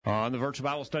On the Virtual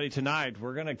Bible Study tonight,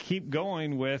 we're going to keep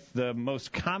going with the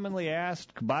most commonly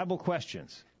asked Bible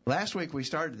questions. Last week we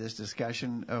started this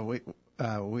discussion.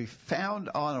 We found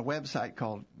on a website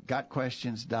called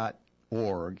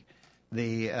gotquestions.org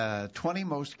the 20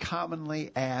 most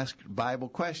commonly asked Bible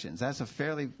questions. That's a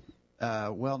fairly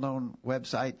well-known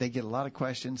website. They get a lot of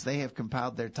questions. They have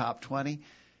compiled their top 20.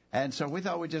 And so we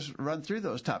thought we'd just run through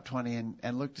those top 20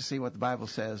 and look to see what the Bible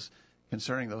says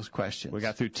concerning those questions. We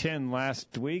got through 10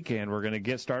 last week, and we're going to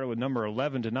get started with number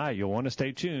 11 tonight. You'll want to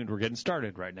stay tuned. We're getting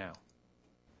started right now.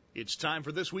 It's time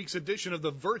for this week's edition of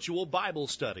the Virtual Bible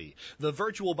Study. The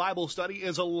Virtual Bible Study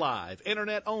is a live,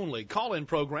 internet-only call-in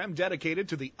program dedicated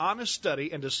to the honest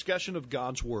study and discussion of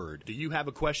God's Word. Do you have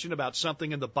a question about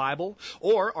something in the Bible,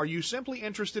 or are you simply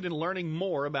interested in learning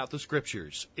more about the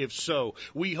Scriptures? If so,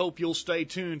 we hope you'll stay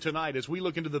tuned tonight as we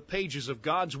look into the pages of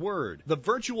God's Word. The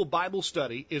Virtual Bible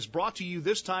Study is brought to you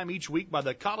this time each week by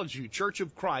the College View Church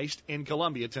of Christ in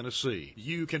Columbia, Tennessee.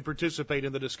 You can participate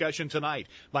in the discussion tonight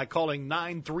by calling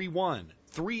 931-381-4567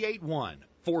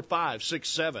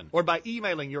 or by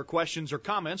emailing your questions or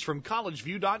comments from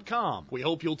collegeview.com. We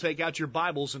hope you'll take out your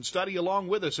Bibles and study along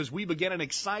with us as we begin an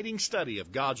exciting study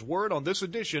of God's Word on this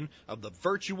edition of the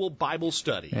Virtual Bible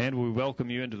Study. And we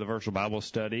welcome you into the Virtual Bible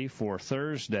Study for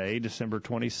Thursday, December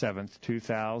 27th,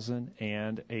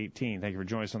 2018. Thank you for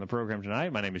joining us on the program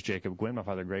tonight. My name is Jacob Gwynn. My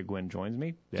father, Greg Gwynn, joins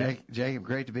me. Jacob,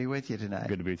 great to be with you tonight.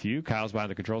 Good to be with you. Kyle's behind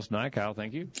the controls tonight. Kyle,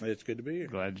 thank you. It's good to be here.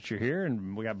 Glad that you're here.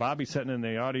 And we got Bobby sitting in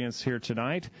the audience here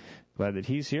tonight. Glad that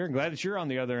he's here. Glad that you're on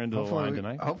the other end of the line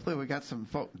tonight. Hopefully we got some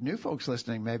new folks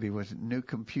listening, maybe with new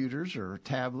computers or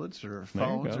tablets or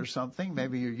phones or something.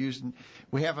 Maybe you're using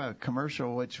 – we have a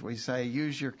commercial which we say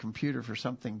use your computer for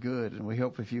something good, and we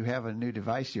hope if you have a new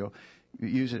device you'll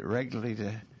use it regularly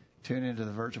to tune into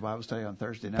the Virtual Bible Study on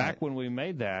Thursday night. Back when we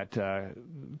made that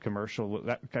commercial,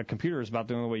 that computer is about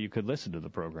the only way you could listen to the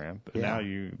program. But now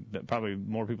probably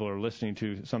more people are listening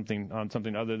to something on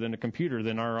something other than a computer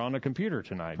than are on a computer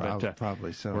tonight.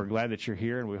 Probably so. We're glad that you're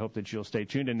here, and we hope that you'll stay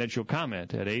tuned and that you'll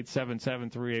comment at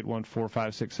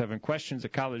 877-381-4567, questions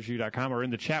at collegeview.com, or in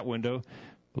the chat window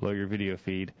below your video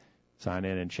feed. Sign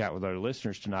in and chat with our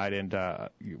listeners tonight, and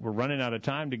we're running out of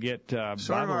time to get Bible reading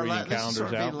calendars out. This is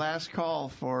sort of the last call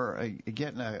for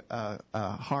getting a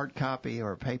hard copy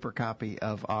or a paper copy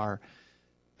of our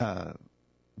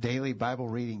daily Bible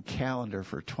reading calendar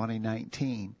for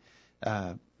 2019.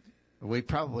 We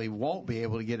probably won't be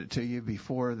able to get it to you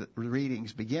before the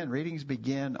readings begin. Readings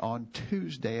begin on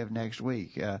Tuesday of next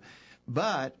week,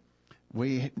 but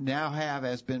we now have,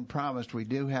 as been promised, we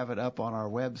do have it up on our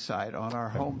website, on our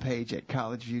homepage at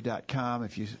collegeview.com.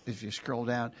 If you scroll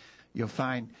down, you'll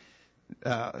find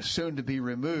soon to be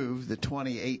removed the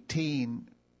 2018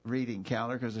 reading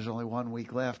calendar, because there's only 1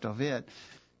 week left of it.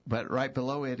 But right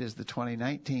below it is the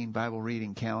 2019 Bible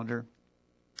reading calendar.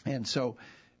 And so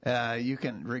you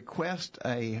can request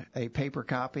a paper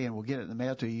copy, and we'll get it in the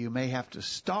mail to you. You may have to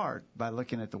start by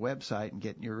looking at the website and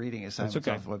getting your reading assignments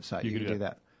off the website. You can do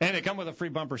that. And they come with a free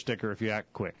bumper sticker if you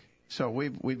act quick. So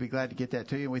we'd be glad to get that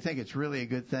to you. We think it's really a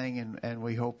good thing, and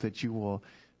we hope that you will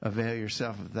avail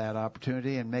yourself of that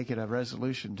opportunity and make it a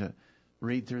resolution to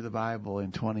read through the Bible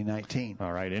in 2019.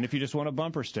 All right. And if you just want a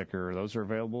bumper sticker, those are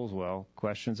available as well.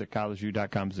 Questions at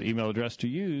collegeview.com is the email address to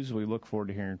use. We look forward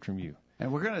to hearing from you.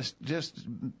 And we're going to just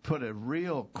put a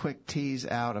real quick tease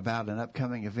out about an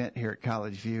upcoming event here at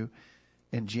College View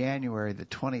in January, the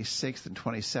 26th and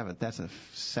 27th. That's a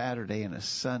Saturday and a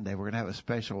Sunday. We're going to have a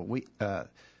special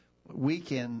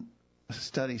weekend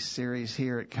study series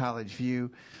here at College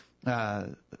View.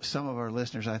 Some of our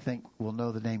listeners, I think, will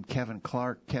know the name Kevin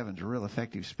Clark. Kevin's a real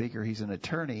effective speaker. He's an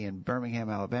attorney in Birmingham,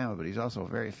 Alabama, but he's also a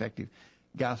very effective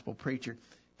gospel preacher.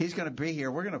 He's going to be here.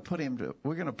 We're going to put him to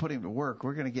work.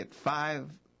 We're going to get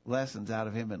 5 lessons out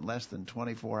of him in less than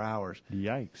 24 hours.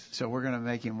 Yikes. So we're going to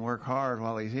make him work hard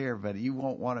while he's here, but you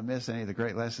won't want to miss any of the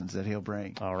great lessons that he'll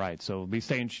bring. All right. So be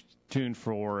staying tuned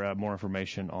for more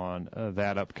information on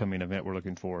that upcoming event. We're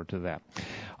looking forward to that.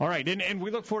 All right. And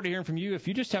we look forward to hearing from you. If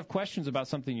you just have questions about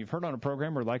something you've heard on a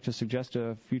program or like to suggest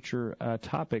a future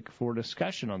topic for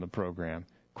discussion on the program,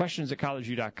 questions at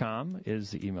collegeview.com is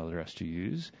the email address to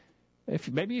use. If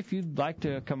you'd like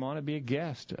to come on and be a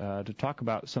guest to talk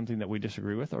about something that we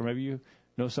disagree with, or maybe you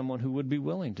know someone who would be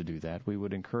willing to do that, we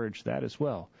would encourage that as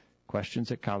well.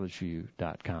 Questions at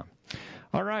collegeview.com.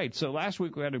 All right, so last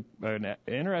week we had an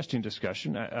interesting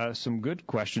discussion, some good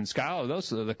questions. Kyle,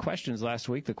 those are the questions last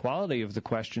week. The quality of the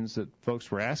questions that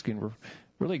folks were asking were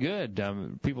really good.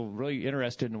 People really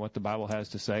interested in what the Bible has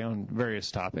to say on various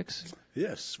topics.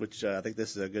 Yes, which I think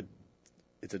this is a good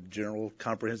it's a general,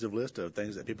 comprehensive list of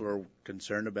things that people are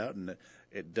concerned about, and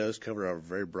it does cover a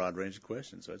very broad range of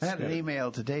questions. So I had an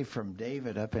email today from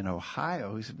David up in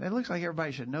Ohio. He said, it looks like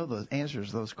everybody should know those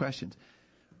answers to those questions.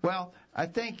 Well, I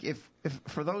think if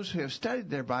for those who have studied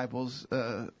their Bibles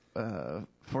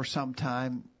for some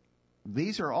time,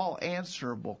 these are all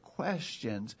answerable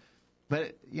questions.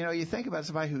 But, you think about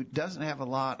somebody who doesn't have a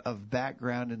lot of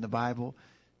background in the Bible,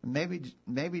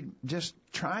 maybe just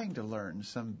trying to learn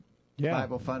some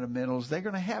Bible fundamentals, they're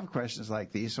going to have questions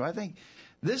like these. So I think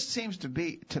this seems to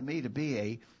me to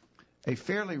be a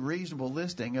fairly reasonable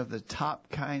listing of the top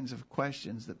kinds of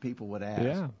questions that people would ask.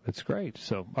 Yeah, that's great.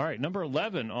 So, all right, number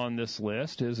 11 on this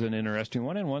list is an interesting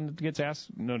one, and one that gets asked,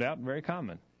 no doubt, very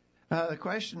common. The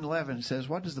question 11 says,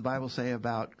 what does the Bible say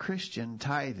about Christian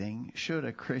tithing? Should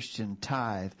a Christian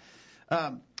tithe?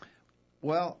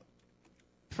 Well,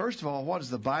 first of all, what does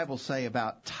the Bible say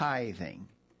about tithing?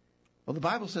 Well, the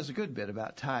Bible says a good bit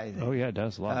about tithing. Oh, yeah, it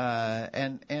does a lot.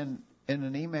 And in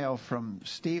an email from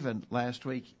Stephen last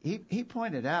week, he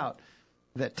pointed out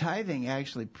that tithing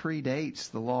actually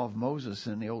predates the law of Moses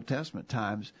in the Old Testament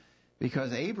times,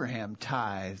 because Abraham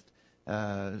tithed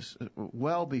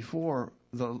well before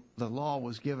the law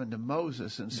was given to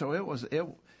Moses, and so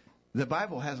the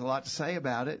Bible has a lot to say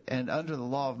about it. And under the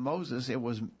law of Moses, it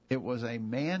was a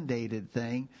mandated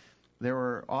thing. There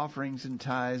were offerings and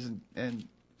tithes and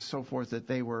so forth that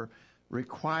they were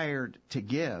required to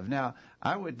give. Now,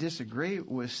 I would disagree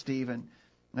with Stephen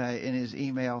in his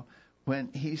email when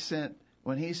he says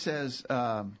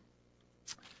that.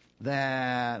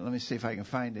 Let me see if I can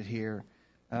find it here.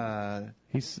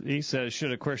 He says,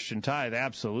 should a Christian tithe?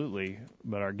 Absolutely,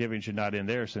 but our giving should not end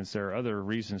there, since there are other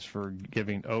reasons for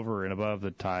giving over and above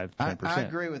the tithe 10%. I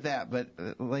agree with that, but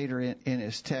later in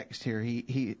his text here,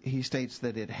 he states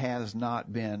that it has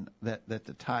not been, that the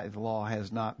tithe law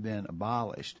has not been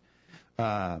abolished.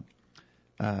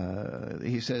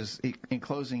 He says, in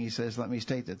closing, he says, let me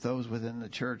state that those within the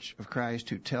Church of Christ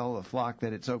who tell the flock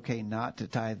that it's okay not to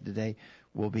tithe today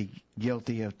will be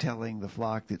guilty of telling the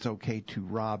flock that it's okay to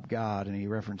rob God. And he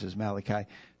references Malachi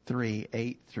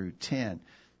 3:8-10.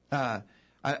 I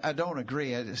don't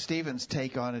agree. Stephen's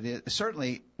take on it is,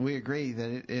 certainly we agree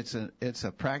that it's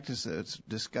a practice that's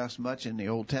discussed much in the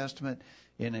Old Testament,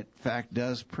 and in fact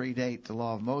does predate the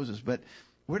law of Moses. But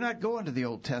we're not going to the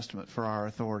Old Testament for our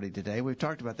authority today. We've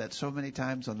talked about that so many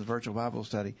times on the Virtual Bible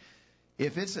Study.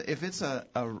 If it's a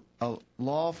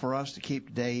law for us to keep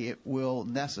today, it will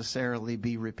necessarily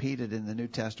be repeated in the New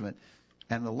Testament,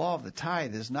 and the law of the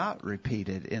tithe is not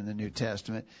repeated in the New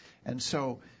Testament. And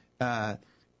so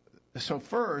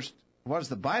first, what does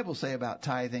the Bible say about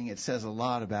tithing? It says a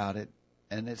lot about it,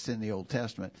 and it's in the Old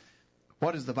Testament.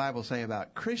 What does the Bible say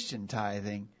about Christian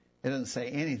tithing? It doesn't say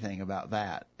anything about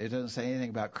that. It doesn't say anything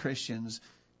about Christians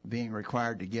being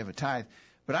required to give a tithe.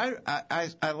 But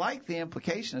I like the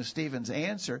implication of Stephen's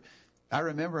answer. I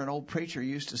remember an old preacher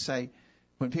used to say,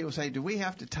 when people say, do we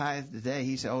have to tithe today?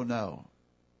 He said, oh, no,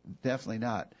 definitely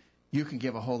not. You can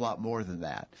give a whole lot more than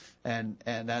that. And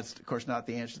that's, of course, not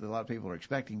the answer that a lot of people are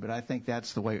expecting, but I think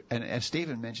that's the way. And as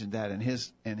Stephen mentioned that in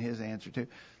his answer, too,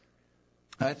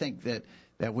 I think that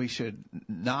we should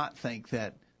not think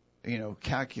that,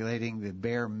 calculating the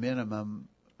bare minimum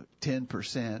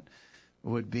 10%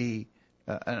 would be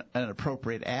an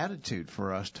appropriate attitude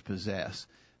for us to possess.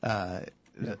 Go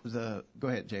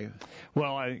ahead, Jay.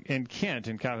 Well, and Kent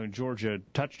in Calhoun, Georgia,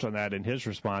 touched on that in his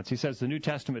response. He says the New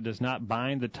Testament does not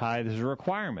bind the tithe as a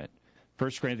requirement.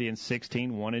 1 Corinthians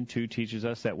 16:1 and 2 teaches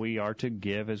us that we are to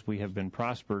give as we have been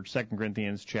prospered. 2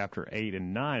 Corinthians chapter 8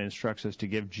 and 9 instructs us to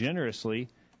give generously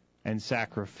and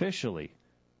sacrificially.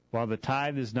 While the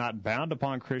tithe is not bound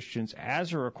upon Christians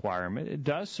as a requirement, it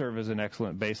does serve as an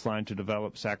excellent baseline to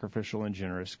develop sacrificial and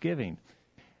generous giving.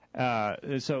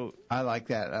 So I like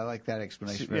that. I like that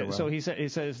explanation very well. So he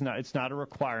says it's not a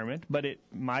requirement, but you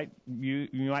might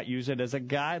use it as a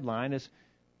guideline as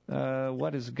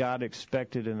what has God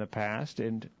expected in the past,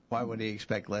 and why would He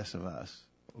expect less of us?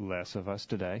 Less of us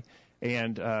today,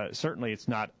 and certainly it's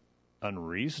not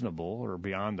unreasonable or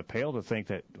beyond the pale to think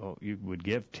that you would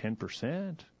give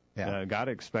 10%. Yeah. God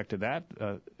expected that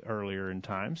earlier in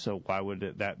time, so why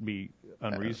would that be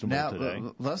unreasonable today?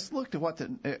 Now, let's look to what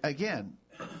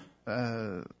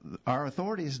our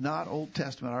authority is not Old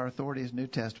Testament, our authority is New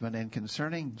Testament, and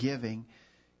concerning giving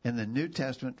in the New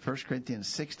Testament, 1 Corinthians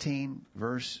 16,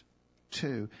 verse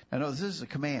 2. Now, notice this is a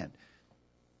command.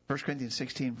 1 Corinthians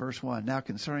 16, verse 1. Now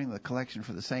concerning the collection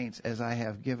for the saints, as I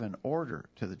have given order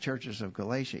to the churches of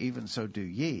Galatia, even so do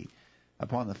ye.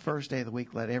 Upon the first day of the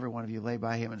week, let every one of you lay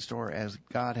by him in store as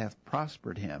God hath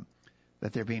prospered him.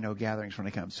 that there be no gatherings when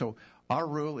it comes. So our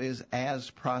rule is as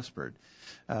prospered.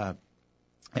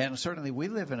 And certainly we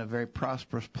live in a very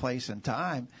prosperous place and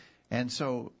time, and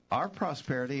so our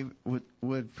prosperity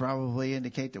would probably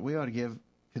indicate that we ought to give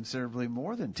considerably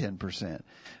more than 10%.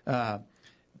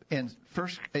 In 2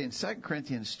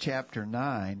 Corinthians chapter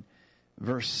 9,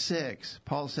 verse 6,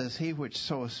 Paul says, "He which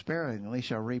soweth sparingly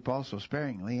shall reap also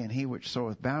sparingly, and he which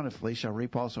soweth bountifully shall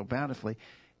reap also bountifully.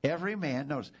 Every man,"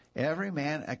 notice, "every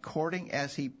man according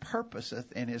as he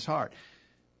purposeth in his heart."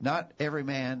 Not every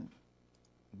man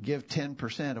give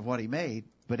 10% of what he made,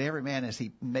 but every man as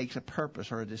he makes a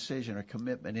purpose or a decision or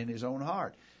commitment in his own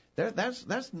heart.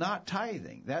 That's not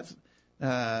tithing.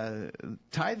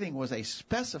 Tithing was a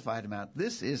specified amount.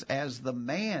 This is as the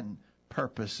man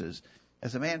purposes.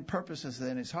 As a man purposes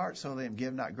in his heart, so let him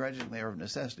give not grudgingly or of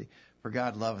necessity, for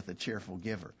God loveth a cheerful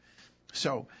giver.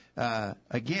 So,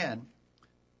 again,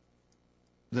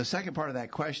 the second part of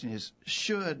that question is,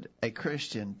 should a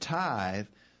Christian tithe?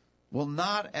 Well,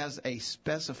 not as a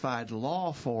specified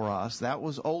law for us. That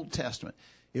was Old Testament.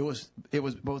 It was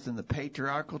both in the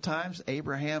patriarchal times.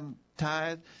 Abraham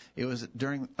tithed. It was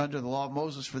under the law of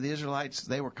Moses for the Israelites.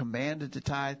 They were commanded to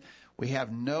tithe. We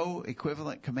have no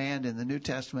equivalent command in the New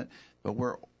Testament, but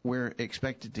we're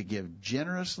expected to give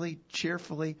generously,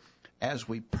 cheerfully, as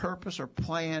we purpose or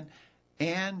plan,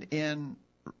 and in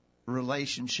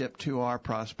relationship to our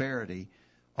prosperity.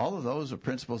 All of those are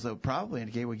principles that would probably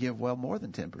indicate we give well more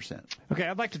than 10%. Okay,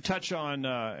 I'd like to touch on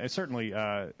certainly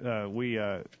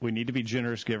we need to be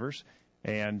generous givers,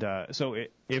 and so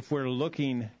if we're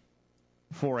looking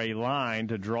for a line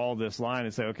to draw this line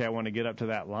and say, okay, I want to get up to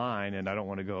that line and I don't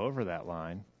want to go over that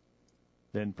line,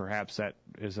 then perhaps that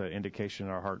is an indication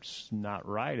our heart's not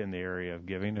right in the area of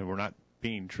giving, and we're not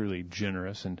being truly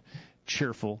generous and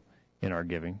cheerful in our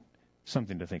giving.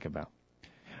 Something to think about.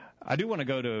 I do want to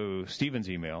go to Stephen's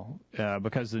email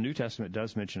because the New Testament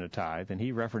does mention a tithe, and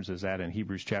he references that in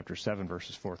Hebrews chapter 7,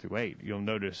 verses 4 through 8. You'll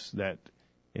notice that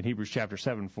in Hebrews chapter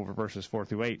 7, verses 4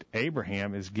 through 8,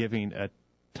 Abraham is giving a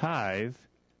tithe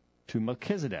to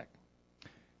Melchizedek.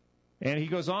 And he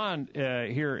goes on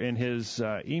here in his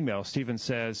email. Stephen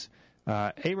says,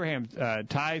 Abraham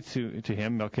tithed to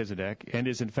him, Melchizedek, and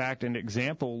is in fact an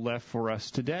example left for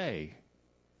us today.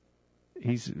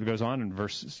 He goes on in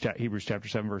Hebrews chapter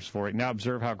 7, verse 4. Now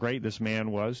observe how great this man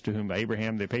was, to whom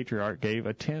Abraham the patriarch gave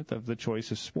a tenth of the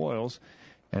choicest spoils.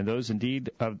 And those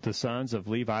indeed of the sons of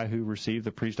Levi who received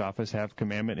the priest office have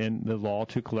commandment in the law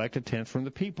to collect a tenth from the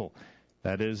people.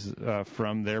 That is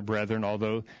from their brethren,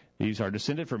 although these are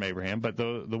descended from Abraham. But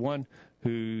the one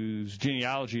whose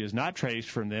genealogy is not traced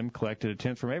from them collected a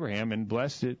tenth from Abraham, and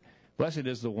blessed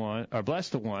the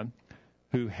one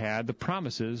who had the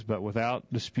promises, but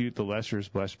without dispute the lesser is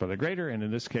blessed by the greater. And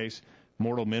in this case,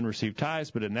 mortal men receive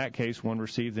tithes, but in that case, one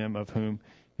received them of whom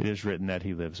it is written that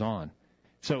he lives on.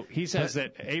 So he says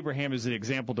that Abraham is an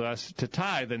example to us to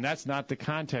tithe, and that's not the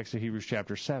context of Hebrews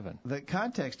chapter 7. The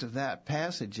context of that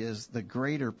passage is the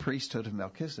greater priesthood of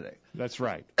Melchizedek. That's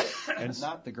right. And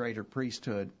not the greater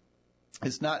priesthood.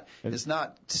 It's not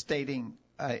stating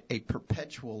a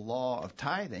perpetual law of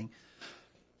tithing.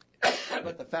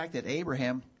 But the fact that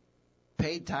Abraham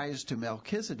paid tithes to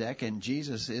Melchizedek, and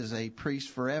Jesus is a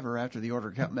priest forever after the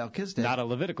order of Melchizedek. Not a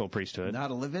Levitical priesthood. Not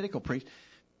a Levitical priest.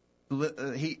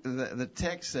 The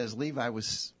text says Levi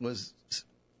was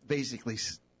basically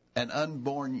an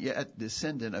unborn yet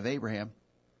descendant of Abraham.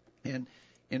 And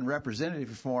in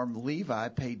representative form, Levi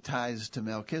paid tithes to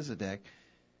Melchizedek,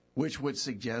 which would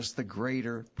suggest the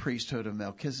greater priesthood of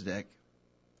Melchizedek,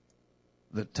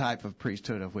 the type of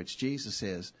priesthood of which Jesus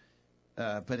is.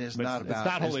 But it's not about. It's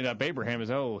not holding up Abraham as,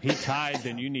 he tithed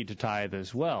and you need to tithe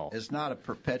as well. It's not a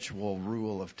perpetual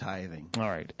rule of tithing. All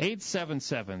right.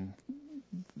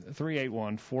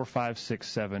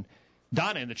 877-381-4567.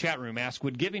 Donna in the chat room asked,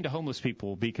 would giving to homeless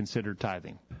people be considered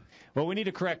tithing? Well, we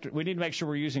need to make sure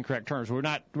we're using correct terms. We're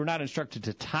not instructed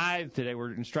to tithe today.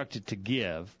 We're instructed to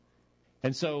give.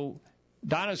 And so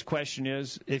Donna's question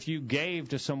is, if you gave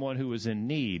to someone who was in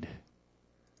need,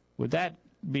 would that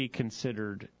be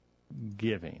considered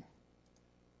giving?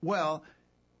 Well,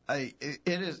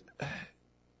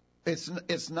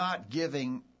 it's not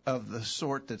giving of the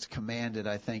sort that's commanded,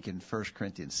 I think, in 1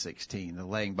 Corinthians 16, the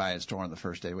laying by in store on the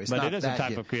first day. But it is a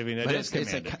type of giving that is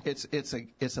commanded.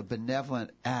 It's a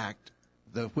benevolent act,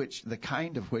 the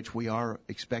kind of which we are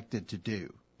expected to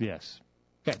do. Yes.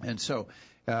 Okay. And so,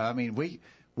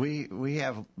 we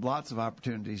have lots of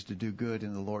opportunities to do good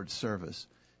in the Lord's service.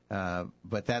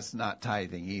 But that's not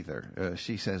tithing either.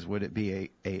 She says, would it be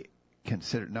a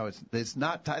considered? No, it's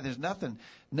not tithing. There's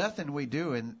nothing we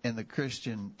do in the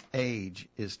Christian age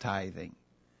is tithing.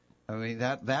 I mean,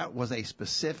 that was a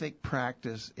specific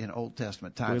practice in Old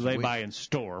Testament times. We lay by in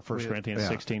store, 1 Corinthians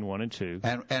 16, 1 and 2.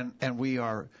 And we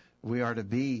are to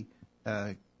be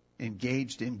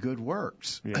engaged in good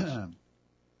works. Yes.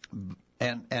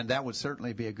 And that would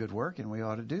certainly be a good work, and we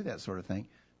ought to do that sort of thing.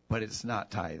 But it's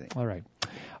not tithing. All right.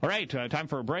 Time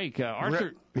for a break.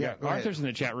 Arthur's in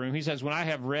the chat room. He says, when I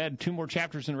have read 2 more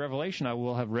chapters in Revelation, I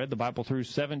will have read the Bible through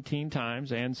 17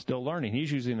 times and still learning. He's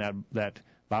using that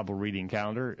Bible reading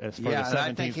calendar as for the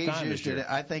 17th time this year.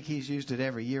 I think he's used it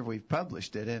every year we've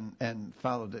published it and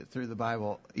followed it through the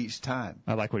Bible each time.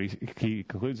 I like what he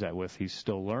concludes that with. He's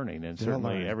still learning, and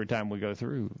certainly every time we go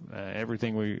through every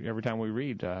time we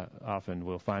read, often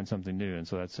we'll find something new, and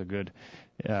so that's a good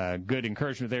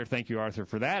encouragement there. Thank you, Arthur,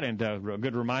 for that, and a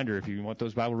good reminder. If you want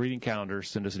those Bible reading calendars,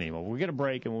 send us an email. We'll get a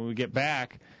break, and when we get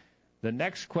back, the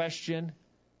next question: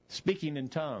 speaking in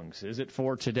tongues. Is it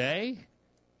for today?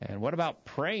 And what about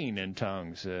praying in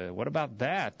tongues? What about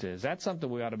that? Is that something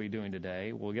we ought to be doing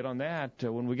today? We'll get on that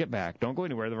when we get back. Don't go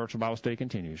anywhere. The Virtual Bible Study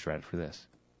continues right after this.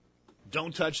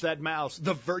 Don't touch that mouse.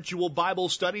 The Virtual Bible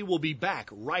Study will be back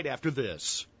right after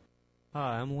this.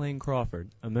 Hi, I'm Lane Crawford,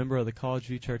 a member of the College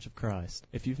View Church of Christ.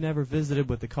 If you've never visited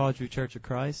with the College View Church of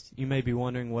Christ, you may be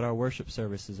wondering what our worship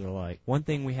services are like. One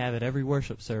thing we have at every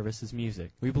worship service is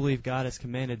music. We believe God has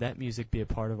commanded that music be a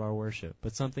part of our worship.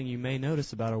 But something you may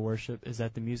notice about our worship is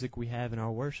that the music we have in our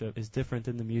worship is different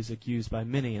than the music used by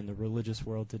many in the religious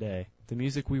world today. The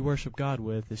music we worship God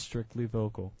with is strictly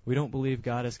vocal. We don't believe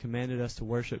God has commanded us to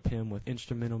worship Him with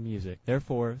instrumental music.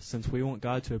 Therefore, since we want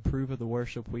God to approve of the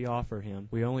worship we offer Him,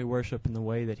 we only worship in the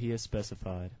way that He has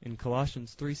specified. In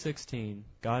Colossians 3:16,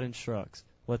 God instructs,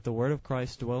 "Let the word of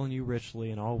Christ dwell in you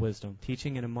richly in all wisdom,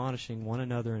 teaching and admonishing one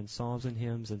another in psalms and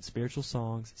hymns and spiritual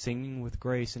songs, singing with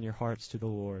grace in your hearts to the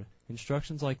Lord."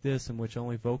 Instructions like this, in which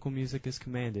only vocal music is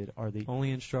commanded, are the only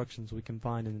instructions we can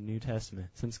find in the New Testament.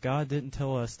 Since God didn't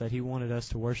tell us that He wanted us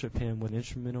to worship Him with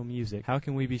instrumental music, how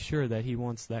can we be sure that He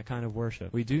wants that kind of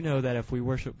worship? We do know that if we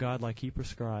worship God like He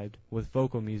prescribed, with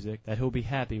vocal music, that He'll be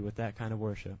happy with that kind of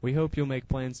worship. We hope you'll make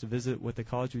plans to visit with the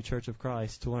College View Church of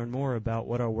Christ to learn more about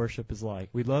what our worship is like.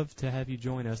 We'd love to have you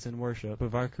join us in worship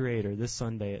with our Creator this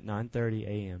Sunday at 9:30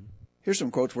 a.m. Here's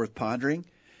some quotes worth pondering.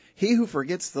 He who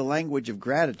forgets the language of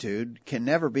gratitude can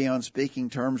never be on speaking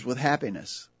terms with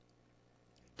happiness.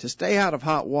 To stay out of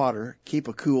hot water, keep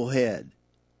a cool head.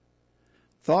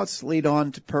 Thoughts lead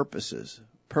on to purposes.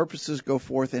 Purposes go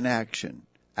forth in action.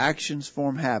 Actions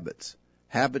form habits.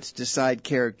 Habits decide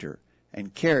character,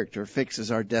 and character fixes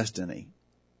our destiny.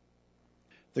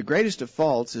 The greatest of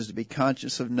faults is to be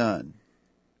conscious of none.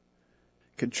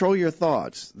 Control your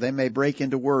thoughts. They may break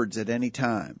into words at any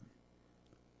time.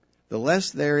 The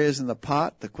less there is in the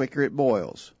pot, the quicker it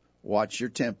boils. Watch your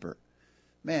temper.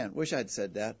 Man, wish I'd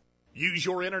said that. Use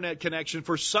your internet connection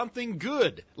for something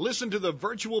good. Listen to the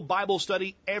Virtual Bible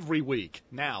Study every week.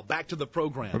 Now, back to the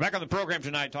program. We're back on the program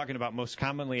tonight talking about most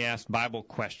commonly asked Bible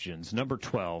questions. Number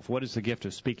 12, what is the gift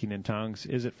of speaking in tongues?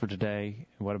 Is it for today?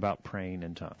 And what about praying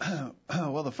in tongues?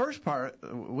 Well, the first part,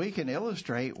 we can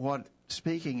illustrate what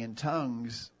speaking in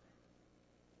tongues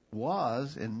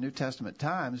was in New Testament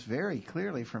times very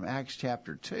clearly from Acts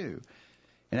chapter 2.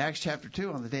 In Acts chapter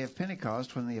 2, on the day of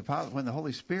Pentecost, when the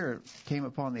Holy Spirit came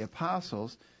upon the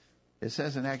apostles, it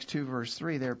says in Acts 2, verse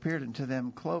 3, there appeared unto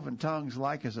them cloven tongues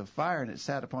like as of fire, and it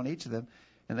sat upon each of them,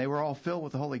 and they were all filled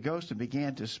with the Holy Ghost and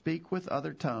began to speak with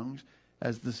other tongues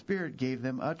as the Spirit gave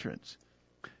them utterance.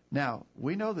 Now,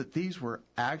 we know that these were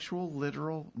actual,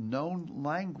 literal, known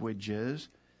languages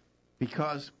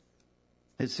because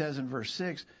it says in verse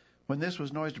 6, when this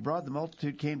was noised abroad, the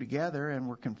multitude came together and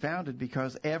were confounded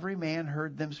because every man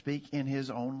heard them speak in his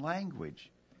own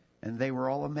language. And they were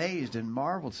all amazed and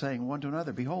marveled, saying one to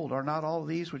another, Behold, are not all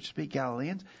these which speak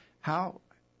Galileans? How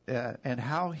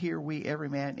hear we every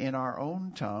man in our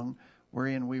own tongue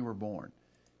wherein we were born?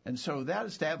 And so that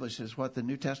establishes what the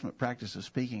New Testament practice of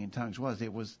speaking in tongues was.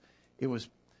 It was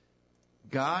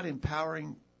God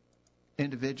empowering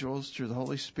individuals through the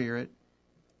Holy Spirit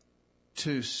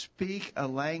to speak a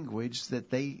language that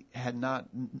they had not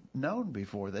known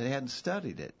before, they hadn't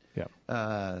studied it.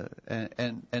 Yeah.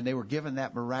 And they were given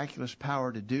that miraculous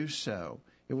power to do so.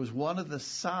 It was one of the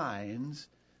signs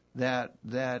that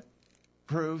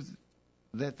proved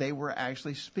that they were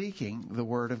actually speaking the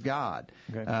Word of God.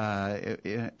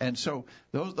 Okay. And so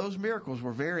those miracles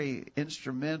were very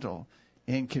instrumental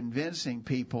in convincing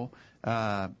people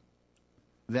that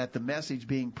the message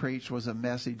being preached was a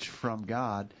message from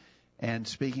God. And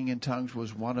speaking in tongues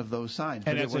was one of those signs.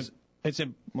 And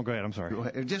well, go ahead. I'm sorry.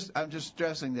 I'm just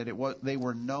stressing that they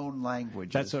were known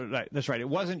languages. That's right. It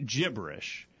wasn't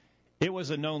gibberish. It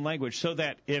was a known language, so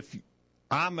that if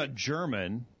I'm a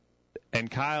German,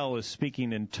 and Kyle is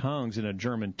speaking in tongues in a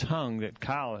German tongue that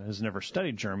Kyle has never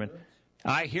studied German.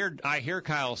 I hear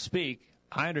Kyle speak.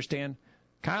 I understand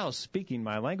Kyle's speaking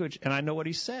my language, and I know what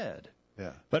he said.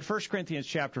 Yeah. But 1 Corinthians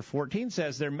chapter 14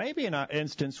 says there may be an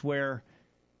instance where,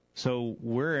 so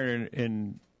we're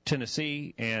in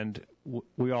Tennessee, and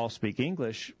we all speak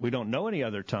English. We don't know any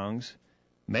other tongues.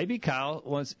 Maybe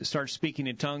Kyle starts speaking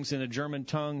in tongues in a German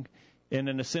tongue in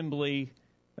an assembly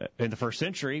in the first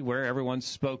century where everyone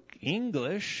spoke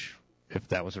English, if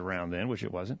that was around then, which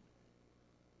it wasn't.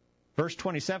 Verse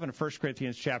 27 of 1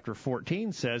 Corinthians chapter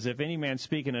 14 says, if any man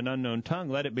speak in an unknown tongue,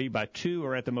 let it be by two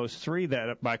or at the most three,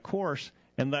 that by course,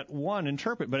 and let one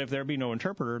interpret. But if there be no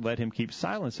interpreter, let him keep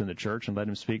silence in the church and let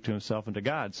him speak to himself and to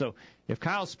God. So if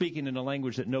Kyle's speaking in a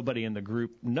language that nobody in the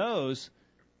group knows,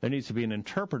 there needs to be an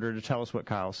interpreter to tell us what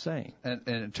Kyle's saying. An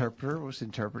interpreter was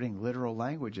interpreting literal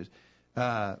languages.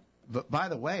 But by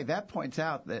the way, that points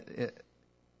out that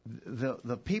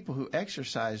the people who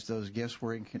exercised those gifts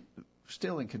were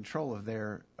still in control of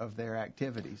their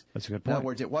activities. That's a good point. In other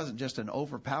words, it wasn't just an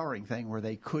overpowering thing where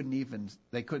they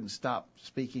couldn't stop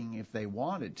speaking if they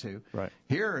wanted to. Right.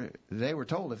 Here they were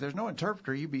told, if there's no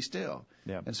interpreter, you be still.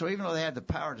 Yeah. And so even though they had the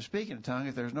power to speak in a tongue,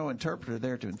 if there's no interpreter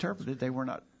there to interpret it, they were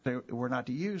not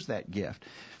to use that gift.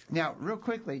 Now, real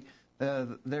quickly,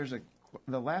 the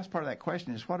last part of that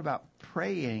question is, what about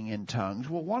praying in tongues?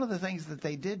 Well, one of the things that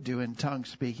they did do in tongue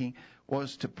speaking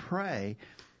was to pray.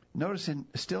 Notice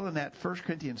still in that 1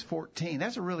 Corinthians 14,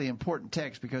 that's a really important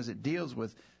text because it deals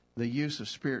with the use of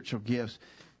spiritual gifts.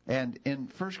 And in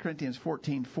 1 Corinthians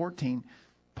 14:14,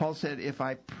 Paul said, if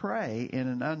I pray in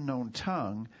an unknown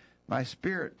tongue, my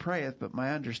spirit prayeth, but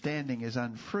my understanding is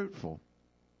unfruitful.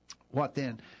 What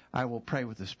then? I will pray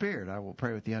with the Spirit. I will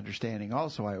pray with the understanding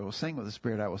also. I will sing with the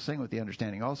Spirit. I will sing with the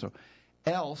understanding also.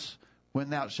 Else, when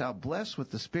thou shalt bless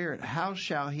with the Spirit, how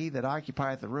shall he that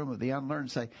occupieth the room of the unlearned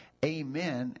say,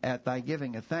 Amen, at thy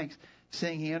giving of thanks,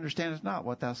 seeing he understandeth not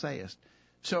what thou sayest?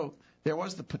 So there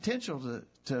was the potential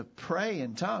to pray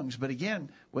in tongues, but again,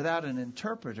 without an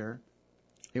interpreter,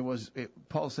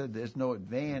 Paul said there's no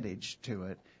advantage to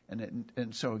it.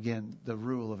 And so again, the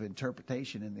rule of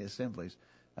interpretation in the assemblies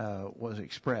was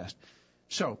expressed.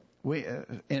 So,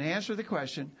 in answer to the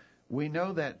question, we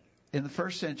know that in the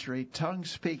first century, tongue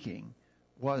speaking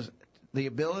was the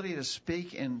ability to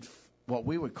speak in what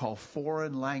we would call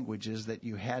foreign languages that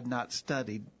you had not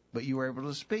studied, but you were able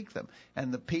to speak them.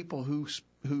 And the people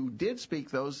who did speak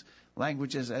those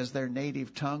languages as their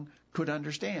native tongue could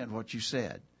understand what you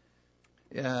said.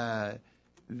 There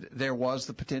was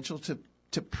the potential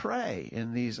to pray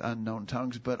in these unknown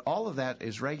tongues, but all of that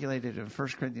is regulated in 1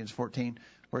 Corinthians 14,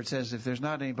 where it says if there's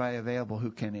not anybody available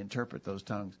who can interpret those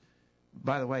tongues.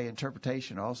 By the way,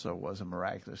 interpretation also was a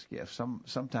miraculous gift.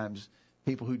 Sometimes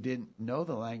people who didn't know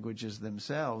the languages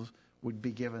themselves would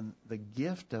be given the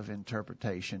gift of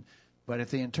interpretation, but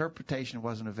if the interpretation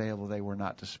wasn't available, they were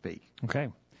not to speak. Okay.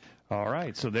 All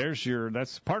right. So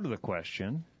that's part of the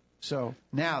question. So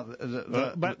now,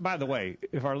 but by the way,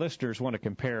 if our listeners want to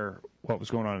compare what was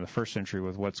going on in the first century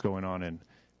with what's going on in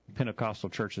Pentecostal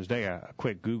churches today, a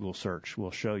quick Google search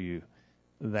will show you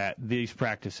that these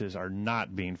practices are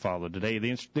not being followed today.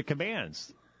 The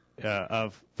commands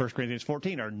of 1 Corinthians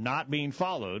 14 are not being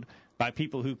followed by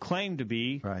people who claim to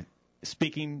be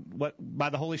speaking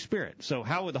by the Holy Spirit. So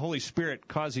how would the Holy Spirit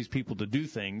cause these people to do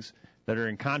things that are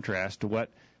in contrast to what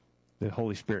the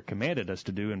Holy Spirit commanded us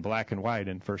to do in black and white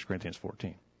in 1 Corinthians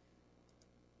 14?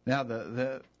 Now,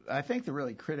 I think the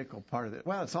really critical part of it,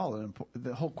 well,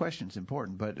 the whole question is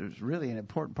important, but it's really an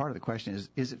important part of the question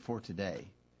is it for today?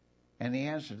 And the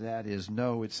answer to that is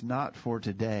no, it's not for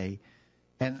today.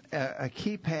 And a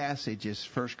key passage is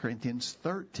 1 Corinthians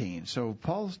 13. So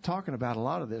Paul's talking about a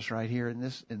lot of this right here in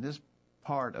this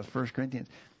part of 1 Corinthians.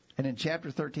 And in chapter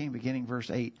 13, beginning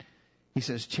verse 8, he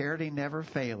says, charity never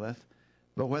faileth,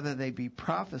 but whether they be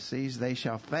prophecies, they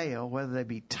shall fail. Whether they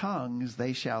be tongues,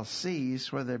 they shall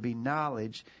cease. Whether there be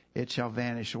knowledge, it shall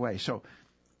vanish away. So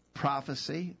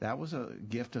prophecy, that was a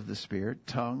gift of the Spirit.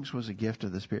 Tongues was a gift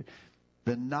of the Spirit.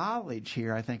 The knowledge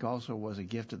here, I think, also was a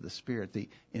gift of the Spirit, the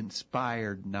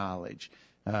inspired knowledge.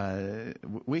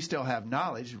 We still have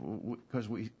knowledge because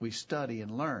we study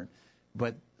and learn.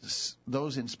 But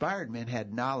those inspired men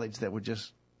had knowledge that was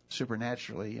just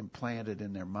supernaturally implanted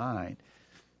in their mind.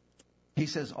 He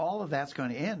says all of that's going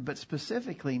to end, but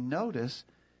specifically notice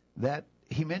that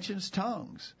he mentions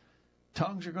tongues.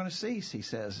 Tongues are going to cease, he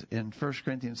says, in 1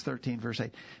 Corinthians 13, verse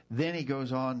 8. Then he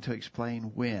goes on to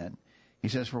explain when. He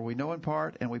says, for we know in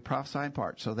part and we prophesy in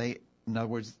part. So in other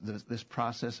words, this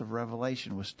process of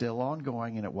revelation was still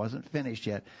ongoing and it wasn't finished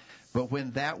yet. But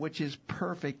when that which is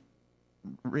perfect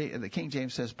the King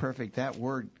James says perfect, that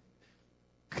word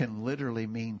can literally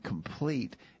mean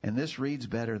complete, and this reads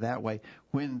better that way.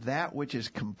 When that which is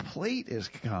complete is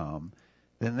come,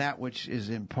 then that which is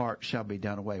in part shall be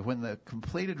done away. When the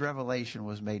completed revelation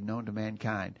was made known to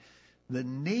mankind, the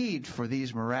need for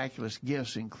these miraculous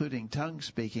gifts, including tongue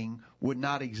speaking, would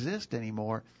not exist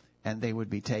anymore, and they would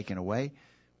be taken away.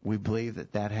 We believe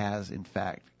that that has, in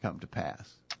fact, come to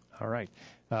pass. All right.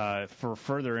 For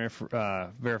further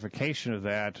verification of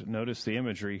that, notice the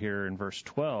imagery here in verse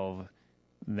 12.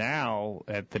 Now,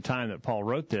 at the time that Paul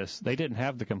wrote this, they didn't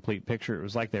have the complete picture. It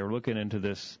was like they were looking into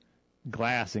this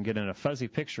glass and getting a fuzzy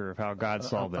picture of how God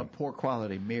saw them. A poor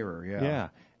quality mirror, Yeah.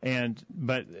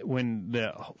 But when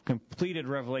the completed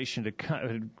revelation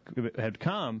had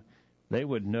come, they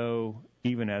would know,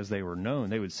 even as they were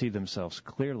known, they would see themselves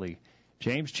clearly.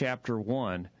 James chapter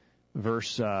 1,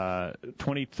 verse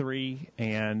 23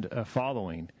 and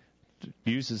following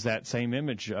uses that same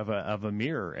image of a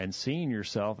mirror and seeing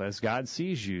yourself as God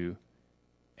sees you,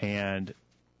 and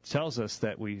tells us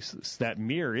that that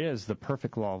mirror is the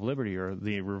perfect law of liberty, or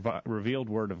the revealed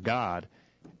word of God.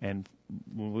 And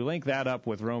when we link that up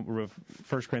with 1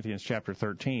 Corinthians chapter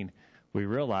 13, we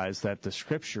realize that the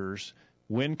Scriptures,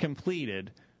 when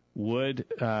completed, would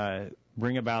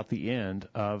bring about the end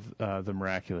of the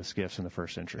miraculous gifts in the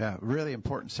first century. Yeah, really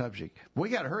important subject. We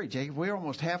got to hurry, Jacob. We're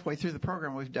almost halfway through the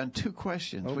program. We've done 2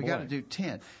 questions. We got to do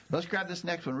 10. Let's grab this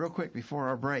next one real quick before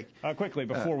our break. Quickly,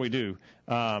 before we do,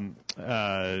 Kent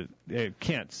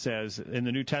says, in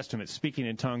the New Testament, speaking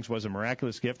in tongues was a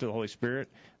miraculous gift of the Holy Spirit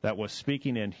that was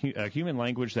speaking in a human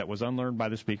language that was unlearned by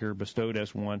the speaker, bestowed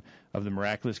as one of the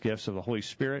miraculous gifts of the Holy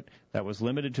Spirit that was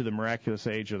limited to the miraculous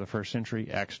age of the first century,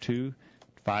 Acts 2,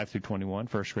 5 through 21,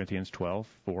 1 Corinthians 12,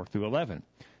 4 through 11.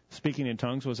 Speaking in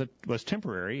tongues was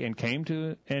temporary and came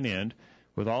to an end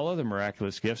with all other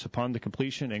miraculous gifts upon the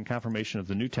completion and confirmation of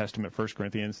the New Testament, 1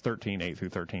 Corinthians 13, 8 through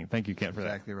 13. Thank you, Kent, for that.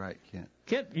 Exactly right, Kent.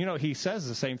 Kent, he says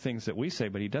the same things that we say,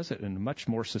 but he does it in a much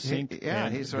more succinct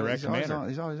and direct manner.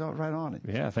 He's always right on it.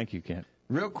 Yeah, thank you, Kent.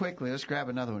 Real quickly, let's grab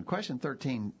another one. Question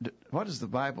 13, what does the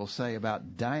Bible say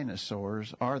about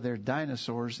dinosaurs? Are there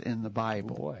dinosaurs in the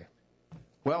Bible? Oh, boy.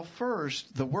 Well,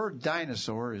 first, the word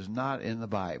dinosaur is not in the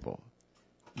Bible.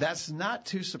 That's not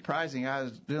too surprising. I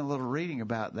was doing a little reading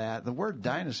about that. The word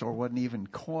dinosaur wasn't even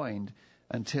coined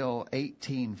until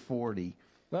 1840.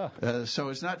 So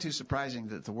it's not too surprising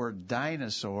that the word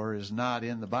dinosaur is not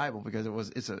in the Bible,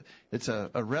 because it's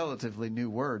a relatively new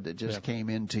word that just came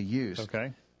into use.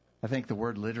 Okay. I think the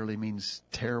word literally means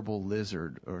terrible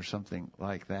lizard or something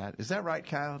like that. Is that right,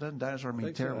 Kyle? Doesn't dinosaur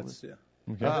mean terrible? Yeah.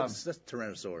 Okay. That's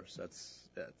Tyrannosaurus. That's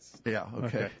yeah.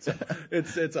 Okay.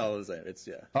 It's all the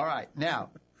same. All right. Now,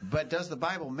 but does the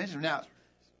Bible mention? Now,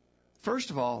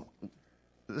 first of all,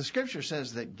 the Scripture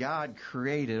says that God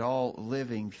created all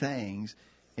living things.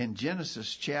 In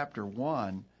Genesis chapter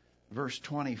 1, verse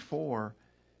 24,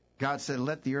 God said,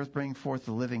 "Let the earth bring forth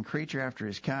the living creature after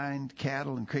his kind,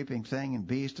 cattle and creeping thing and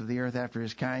beast of the earth after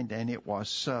his kind, and it was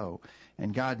so.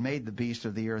 And God made the beast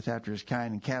of the earth after his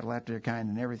kind, and cattle after their kind,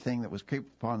 and everything that was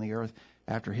creeping upon the earth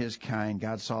after his kind.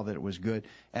 God saw that it was good."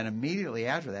 And immediately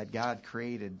after that, God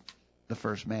created the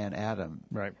first man, Adam.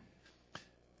 Right.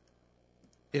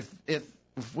 If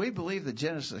we believe the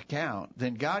Genesis account,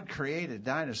 then God created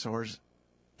dinosaurs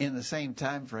in the same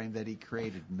time frame that he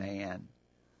created man.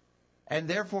 And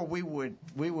therefore we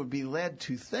would be led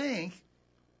to think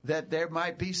that there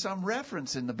might be some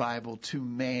reference in the Bible to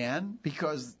man,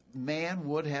 because man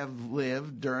would have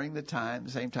lived during the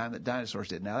same time that dinosaurs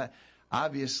did. Now,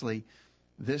 obviously,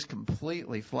 this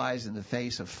completely flies in the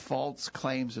face of false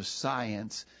claims of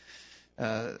science,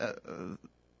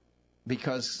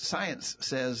 because science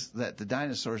says that the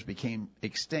dinosaurs became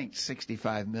extinct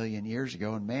 65 million years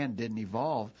ago, and man didn't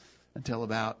evolve until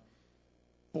about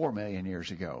 4 million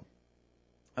years ago.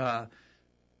 But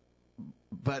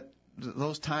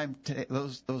those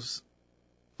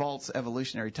false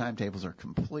evolutionary timetables are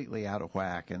completely out of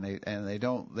whack, and they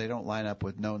don't line up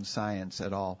with known science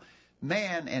at all.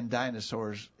 Man and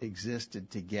dinosaurs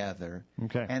existed together,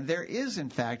 okay. And there is,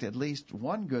 in fact, at least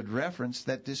one good reference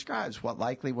that describes what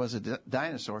likely was a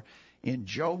dinosaur in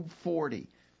Job 40,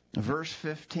 verse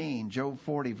 15. Job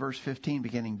 40, verse 15,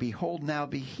 beginning, "Behold now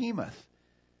Behemoth,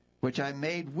 which I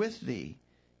made with thee.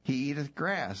 He eateth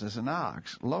grass as an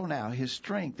ox. Lo now, his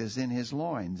strength is in his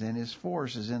loins, and his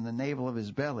force is in the navel of his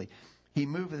belly. He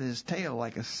moveth his tail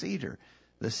like a cedar.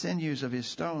 The sinews of his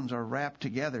stones are wrapped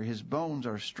together. His bones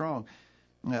are strong,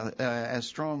 as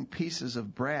strong pieces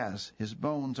of brass. His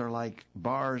bones are like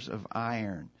bars of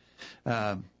iron."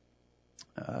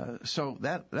 So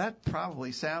that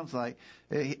probably sounds like,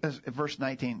 verse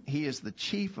 19, he is the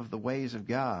chief of the ways of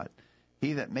God.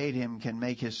 He that made him can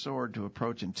make his sword to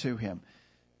approach unto him.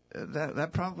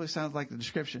 That probably sounds like the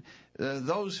description.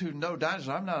 Those who know dinosaurs,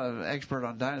 I'm not an expert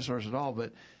on dinosaurs at all,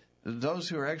 but those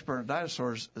who are expert on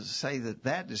dinosaurs say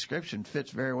that description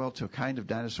fits very well to a kind of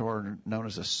dinosaur known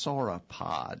as a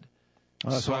sauropod.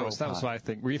 That was what I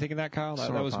think. Were you thinking that, Kyle?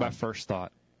 That was my first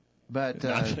thought. But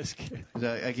No, I'm just kidding.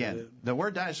 Again, the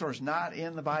word dinosaur is not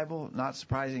in the Bible, not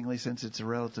surprisingly, since it's a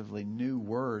relatively new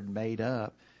word made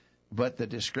up. But the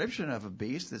description of a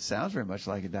beast that sounds very much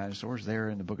like a dinosaur is there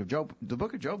in the book of Job. The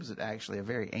book of Job is actually a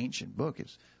very ancient book.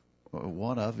 It's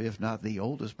one of, if not the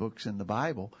oldest books in the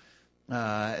Bible.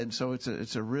 And so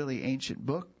it's a really ancient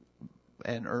book.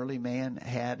 And early man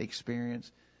had experience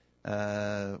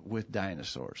with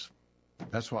dinosaurs.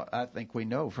 That's what I think we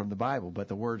know from the Bible, but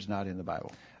the word's not in the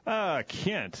Bible.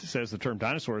 Kent says the term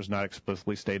dinosaur is not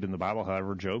explicitly stated in the Bible.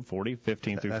 However, Job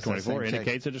 40:15 through 24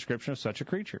 indicates a description of such a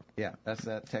creature. Yeah, that's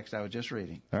that text I was just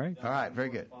reading. All right. All right, very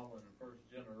good. All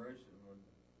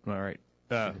right.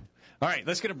 All right,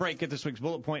 let's get a break, get this week's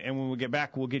bullet point, and when we get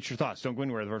back, we'll get your thoughts. Don't go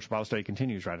anywhere. The Virtual Bible Study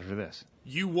continues right after this.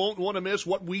 You won't want to miss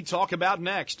what we talk about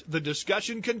next. The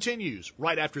discussion continues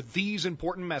right after these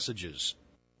important messages.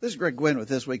 This is Greg Gwynn with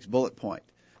this week's bullet point.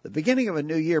 The beginning of a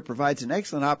new year provides an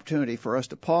excellent opportunity for us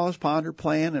to pause, ponder,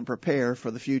 plan, and prepare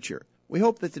for the future. We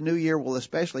hope that the new year will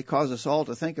especially cause us all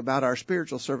to think about our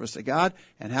spiritual service to God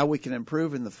and how we can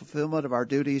improve in the fulfillment of our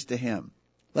duties to Him.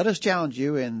 Let us challenge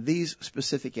you in these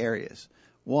specific areas.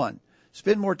 1.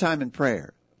 Spend more time in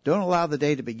prayer. Don't allow the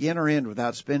day to begin or end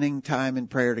without spending time in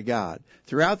prayer to God.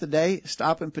 Throughout the day,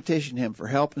 stop and petition Him for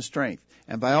help and strength.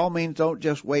 And by all means, don't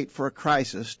just wait for a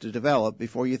crisis to develop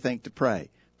before you think to pray.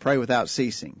 Pray without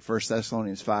ceasing, 1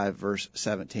 Thessalonians 5, verse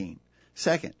 17.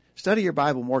 Second, study your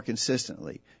Bible more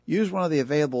consistently. Use one of the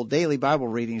available daily Bible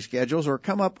reading schedules or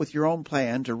come up with your own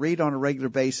plan to read on a regular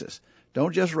basis.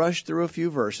 Don't just rush through a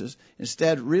few verses.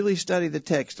 Instead, really study the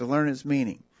text to learn its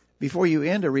meaning. Before you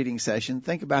end a reading session,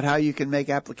 think about how you can make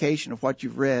application of what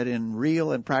you've read in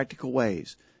real and practical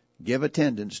ways. Give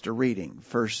attendance to reading,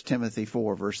 1 Timothy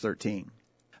 4, verse 13.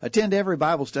 Attend every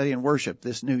Bible study and worship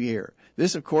this new year.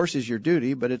 This, of course, is your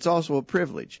duty, but it's also a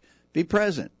privilege. Be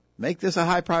present. Make this a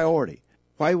high priority.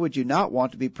 Why would you not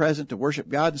want to be present to worship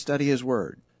God and study His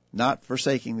Word? Not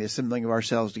forsaking the assembling of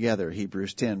ourselves together,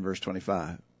 Hebrews 10, verse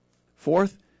 25.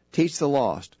 Fourth, teach the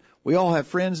lost. We all have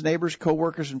friends, neighbors,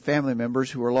 co-workers, and family members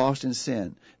who are lost in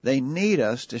sin. They need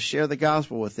us to share the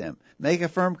gospel with them. Make a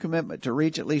firm commitment to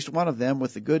reach at least one of them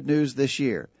with the good news this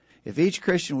year. If each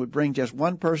Christian would bring just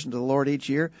one person to the Lord each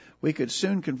year, we could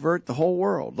soon convert the whole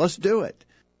world. Let's do it.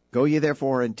 Go ye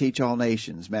therefore and teach all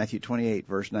nations, Matthew 28,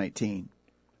 verse 19.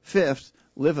 Fifth,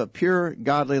 live a pure,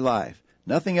 godly life.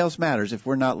 Nothing else matters if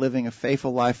we're not living a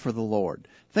faithful life for the Lord.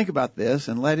 Think about this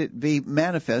and let it be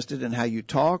manifested in how you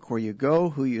talk, where you go,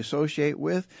 who you associate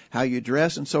with, how you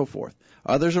dress, and so forth.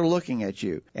 Others are looking at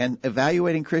you and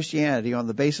evaluating Christianity on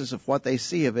the basis of what they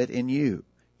see of it in you.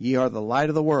 Ye are the light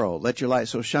of the world. Let your light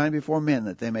so shine before men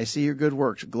that they may see your good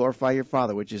works, glorify your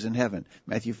Father which is in heaven.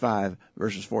 Matthew 5,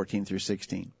 verses 14 through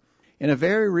 16. In a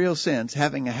very real sense,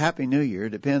 having a happy new year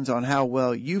depends on how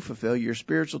well you fulfill your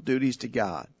spiritual duties to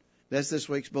God. That's this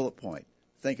week's bullet point.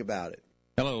 Think about it.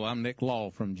 Hello, I'm Nick Law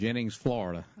from Jennings,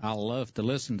 Florida. I love to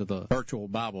listen to the virtual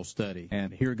Bible study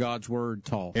and hear God's Word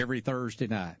taught every Thursday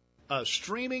night. A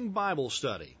streaming Bible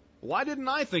study. Why didn't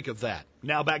I think of that?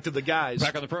 Now back to the guys.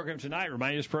 Back on the program tonight.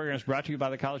 Remind you this program is brought to you by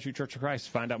the College View Church of Christ.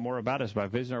 Find out more about us by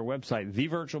visiting our website,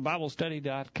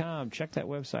 thevirtualbiblestudy.com. Check that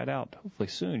website out. Hopefully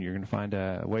soon you're going to find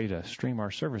a way to stream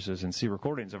our services and see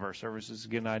recordings of our services,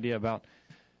 get an idea about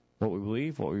what we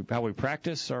believe, how we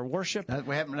practice our worship.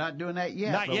 We're not doing that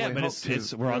yet. Not yet, but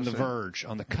we're on the soon. verge,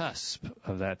 on the cusp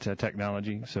of that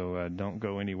technology, so don't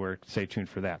go anywhere. Stay tuned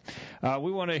for that.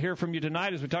 We want to hear from you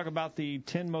tonight as we talk about the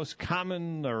 20 most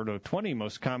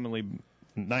commonly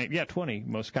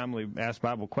asked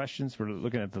Bible questions. We're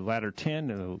looking at the latter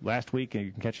 10 last week, and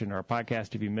you can catch it in our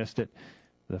podcast if you missed it.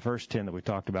 The first 10 that we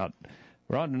talked about.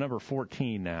 We're on to number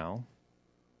 14 now.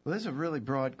 Well, this is a really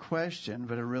broad question,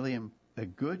 but a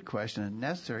good question, a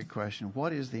necessary question.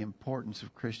 What is the importance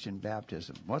of Christian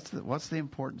baptism? What's the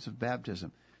importance of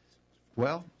baptism?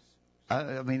 Well,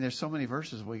 I mean, there's so many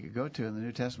verses we could go to in the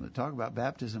New Testament that talk about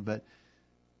baptism, but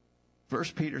 1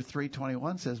 Peter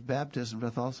 3:21 says baptism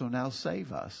doth also now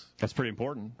save us. That's pretty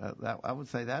important. I would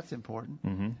say that's important.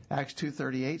 Mm-hmm. Acts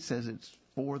 2:38 says it's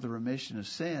for the remission of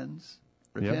sins.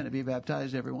 Repent and be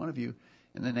baptized, every one of you,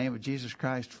 in the name of Jesus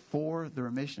Christ for the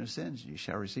remission of sins. You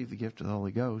shall receive the gift of the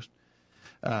Holy Ghost.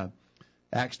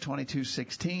 Acts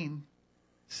 22:16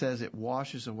 says it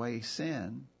washes away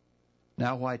sin.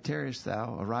 Now why tarriest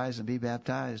thou? Arise and be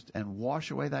baptized and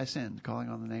wash away thy sins, calling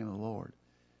on the name of the Lord.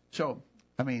 So,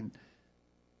 I mean,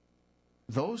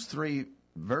 those three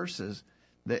verses,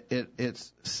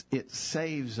 it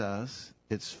saves us.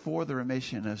 It's for the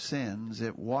remission of sins.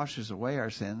 It washes away our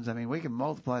sins. I mean, we can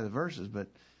multiply the verses, but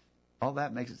all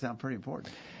that makes it sound pretty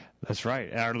important. That's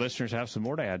right. Our listeners have some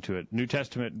more to add to it. New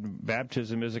Testament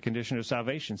baptism is a condition of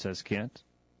salvation, says Kent.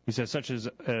 He says, such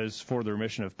as for the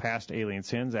remission of past alien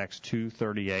sins, Acts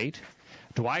 2:38.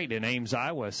 Dwight in Ames,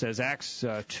 Iowa, says Acts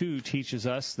 2 teaches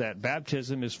us that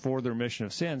baptism is for the remission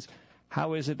of sins.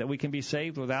 How is it that we can be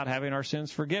saved without having our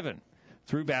sins forgiven?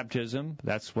 Through baptism,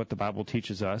 that's what the Bible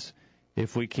teaches us.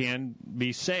 If we can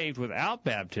be saved without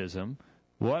baptism,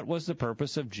 what was the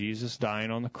purpose of Jesus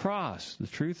dying on the cross? The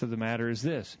truth of the matter is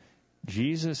this.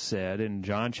 Jesus said in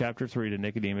John chapter 3 to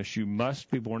Nicodemus, you must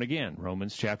be born again.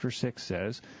 Romans chapter 6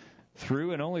 says,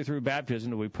 through and only through baptism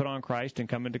do we put on Christ and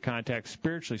come into contact,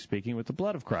 spiritually speaking, with the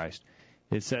blood of Christ.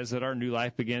 It says that our new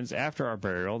life begins after our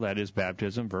burial, that is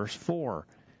baptism, verse 4.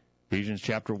 Ephesians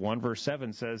chapter 1, verse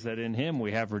 7 says that in him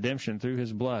we have redemption through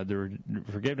his blood, the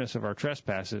forgiveness of our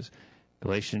trespasses.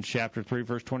 Galatians chapter 3,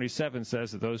 verse 27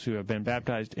 says that those who have been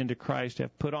baptized into Christ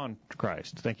have put on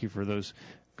Christ. Thank you for those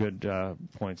good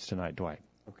points tonight, Dwight.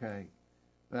 Okay.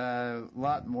 A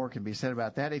lot more can be said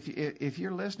about that. If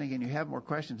you're listening and you have more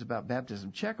questions about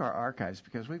baptism, check our archives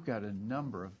because we've got a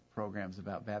number of programs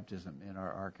about baptism in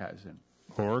our archives.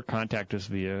 Or contact us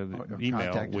via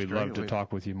email. We'd love to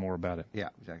talk with you more about it. Yeah,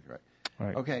 exactly right. All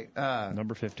right. Okay.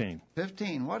 Number 15.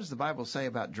 15. What does the Bible say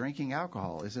about drinking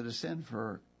alcohol? Is it a sin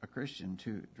for a Christian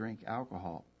to drink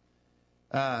alcohol?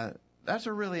 That's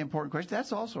a really important question.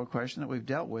 That's also a question that we've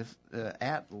dealt with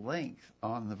at length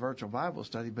on the virtual Bible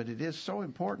study, but it is so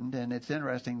important, and it's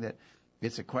interesting that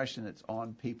it's a question that's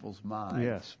on people's minds.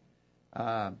 Yes.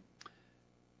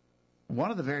 One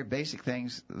of the very basic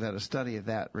things that a study of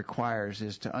that requires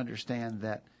is to understand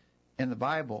that in the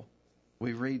Bible,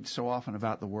 we read so often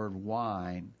about the word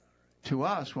wine. To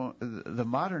us, the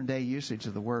modern-day usage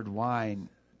of the word wine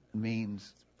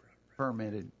means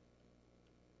fermented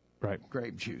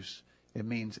grape juice. It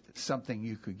means something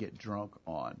you could get drunk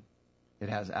on. It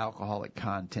has alcoholic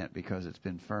content because it's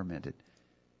been fermented.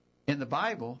 In the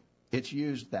Bible, it's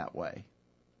used that way.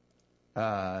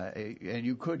 And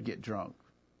you could get drunk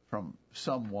from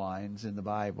some wines in the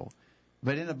Bible.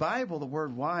 But in the Bible, the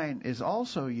word wine is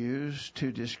also used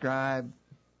to describe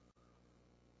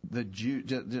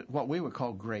what we would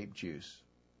call grape juice,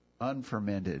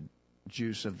 unfermented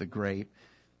juice of the grape.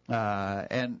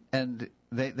 And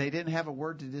they didn't have a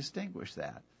word to distinguish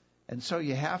that. And so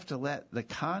you have to let the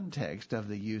context of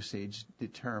the usage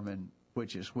determine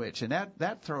which is which. And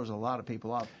that throws a lot of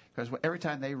people off because every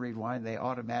time they read wine, they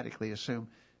automatically assume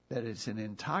that it's an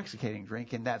intoxicating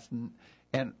drink, and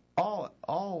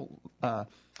all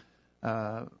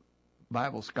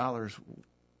Bible scholars,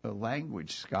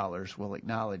 language scholars will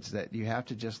acknowledge that you have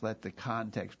to just let the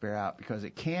context bear out because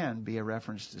it can be a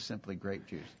reference to simply grape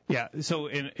juice. Yeah. So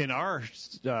in our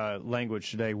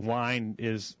language today, wine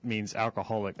means an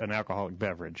alcoholic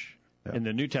beverage. Yeah. In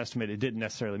the New Testament, it didn't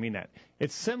necessarily mean that.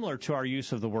 It's similar to our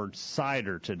use of the word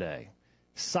cider today.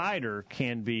 Cider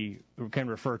can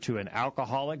refer to an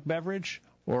alcoholic beverage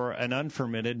or an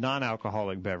unfermented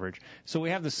non-alcoholic beverage. So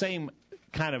we have the same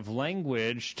kind of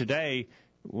language today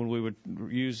when we would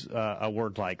use a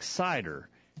word like cider.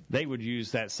 They would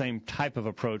use that same type of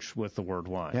approach with the word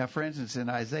wine. Yeah, for instance, in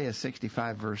Isaiah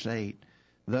 65, verse 8,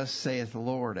 thus saith the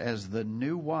Lord, as the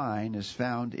new wine is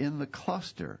found in the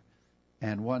cluster,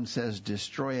 and one says,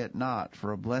 destroy it not,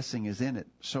 for a blessing is in it.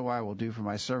 So I will do for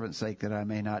my servant's sake that I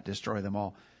may not destroy them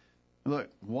all.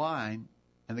 Look, wine,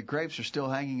 and the grapes are still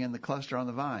hanging in the cluster on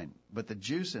the vine, but the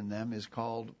juice in them is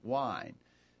called wine.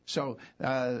 So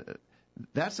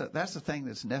that's the thing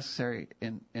that's necessary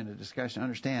in a discussion.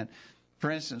 Understand,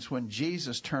 for instance, when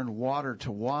Jesus turned water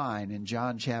to wine in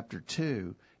John chapter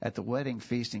 2 at the wedding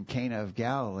feast in Cana of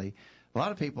Galilee, a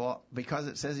lot of people, because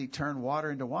it says he turned water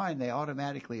into wine, they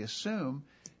automatically assume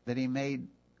that he made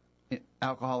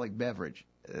alcoholic beverage.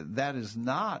 That is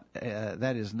not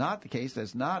the case.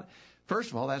 First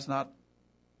of all, that's not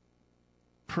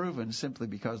proven simply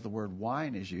because the word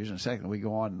wine is used. And second, we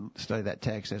go on and study that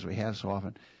text as we have so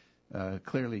often.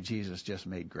 Clearly, Jesus just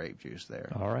made grape juice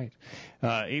there. All right.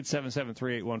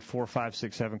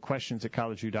 877-381-4567, questions at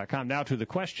collegeview.com. Now to the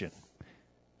question.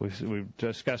 We've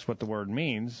discussed what the word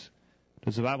means.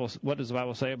 What does the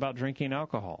Bible say about drinking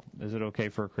alcohol? Is it okay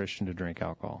for a Christian to drink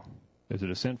alcohol? Is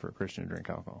it a sin for a Christian to drink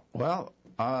alcohol? Well,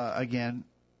 again,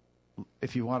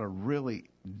 if you want a really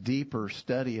deeper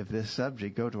study of this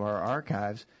subject, go to our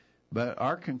archives. But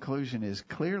our conclusion is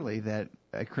clearly that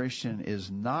a Christian is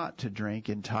not to drink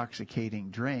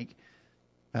intoxicating drink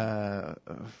for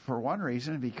one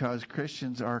reason, because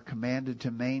Christians are commanded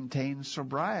to maintain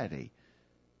sobriety.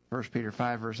 1 Peter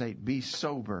 5, verse 8, be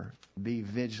sober, be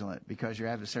vigilant, because your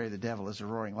adversary, the devil, is a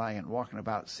roaring lion, walking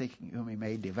about seeking whom he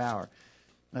may devour.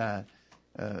 The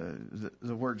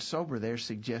word sober there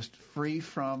suggests free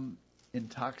from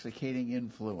intoxicating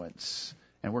influence.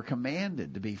 And we're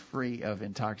commanded to be free of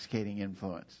intoxicating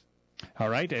influence. All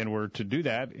right, and we're to do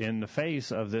that in the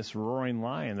face of this roaring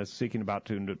lion that's seeking about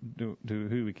to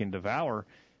who we can devour.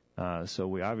 So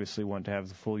we obviously want to have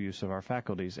the full use of our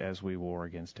faculties as we war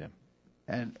against him.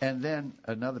 And then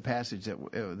another passage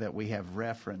that we have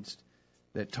referenced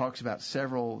that talks about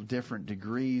several different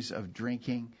degrees of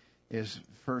drinking is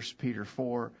 1 Peter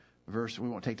 4, verse. We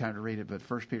won't take time to read it, but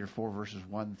 1 Peter 4, verses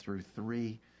 1 through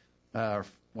 3.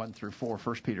 1 through 4,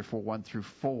 1 Peter 4, 1 through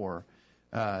 4.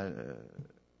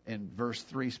 In verse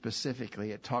 3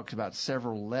 specifically, it talks about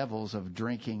several levels of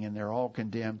drinking, and they're all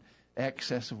condemned.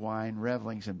 Excess of wine,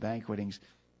 revelings, and banquetings.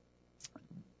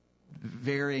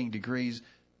 Varying degrees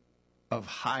of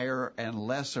higher and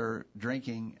lesser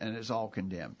drinking, and it's all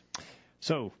condemned.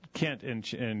 So Kent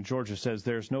in Georgia says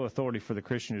there's no authority for the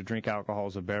Christian to drink alcohol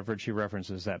as a beverage. He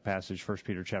references that passage, 1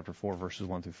 Peter chapter 4, verses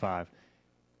 1 through 5.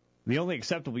 The only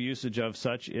acceptable usage of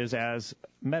such is as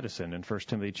medicine in 1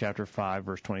 Timothy chapter 5,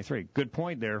 verse 23. Good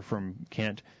point there from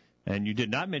Kent. And you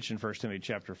did not mention 1 Timothy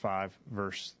chapter 5,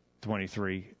 verse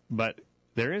 23, but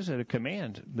there is a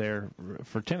command there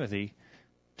for Timothy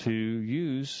to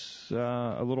use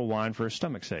a little wine for his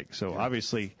stomach's sake. So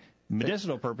obviously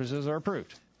medicinal purposes are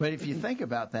approved. But if you think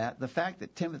about that, the fact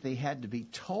that Timothy had to be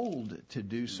told to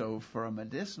do so for a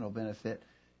medicinal benefit,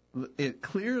 it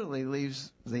clearly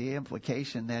leaves the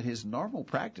implication that his normal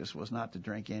practice was not to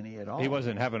drink any at all. He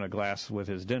wasn't having a glass with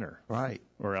his dinner. Right.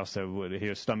 Or else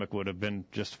his stomach would have been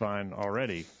just fine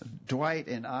already. Dwight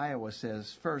in Iowa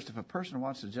says, first, if a person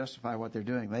wants to justify what they're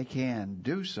doing, they can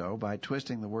do so by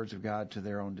twisting the words of God to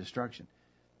their own destruction.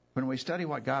 When we study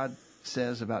what God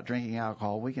says about drinking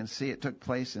alcohol, we can see it took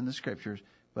place in the Scriptures,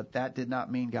 but that did not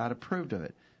mean God approved of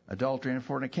it. Adultery and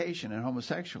fornication and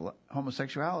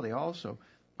homosexuality also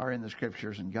are in the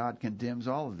Scriptures, and God condemns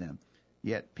all of them.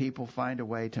 Yet people find a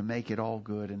way to make it all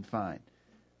good and fine.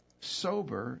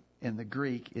 Sober in the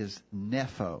Greek is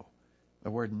nepho. The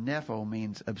word nepho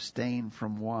means abstain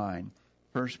from wine.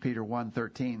 1 Peter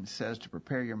 1:13 says to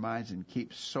prepare your minds and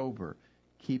keep sober,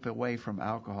 keep away from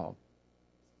alcohol.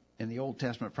 In the Old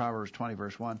Testament, Proverbs 20,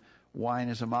 verse 1, wine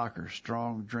is a mocker,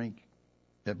 strong drink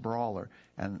a brawler,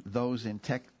 and those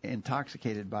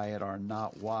intoxicated by it are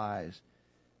not wise.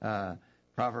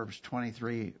 Proverbs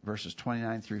 23, verses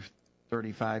 29 through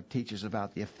 35 teaches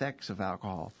about the effects of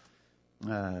alcohol.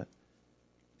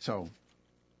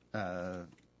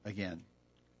 Again,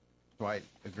 Dwight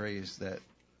agrees that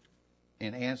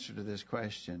in answer to this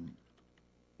question,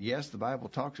 yes, the Bible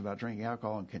talks about drinking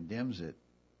alcohol and condemns it,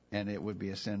 and it would be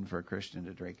a sin for a Christian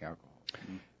to drink alcohol.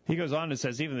 He goes on and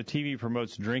says, even the TV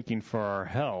promotes drinking for our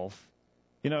health.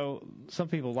 You know, some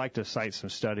people like to cite some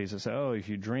studies that say, oh, if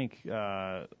you drink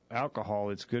alcohol,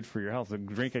 it's good for your health.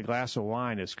 Drink a glass of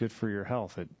wine, it's good for your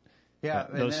health. And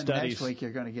then studies, next week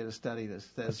you're going to get a study that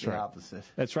says the opposite.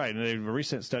 That's right. And a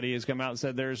recent study has come out and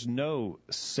said there's no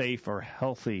safe or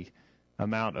healthy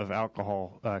amount of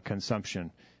alcohol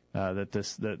consumption.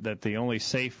 That the only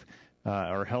safe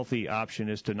or healthy option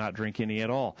is to not drink any at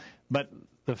all. But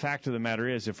the fact of the matter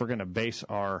is, if we're going to base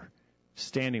our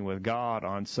standing with God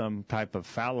on some type of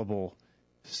fallible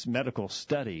medical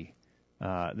study,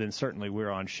 then certainly we're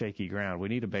on shaky ground. We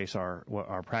need to base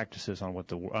our practices on what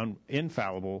the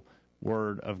infallible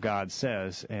Word of God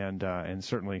says, and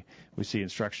certainly we see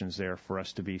instructions there for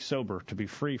us to be sober, to be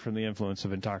free from the influence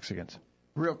of intoxicants.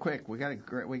 Real quick, we got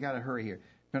to hurry here.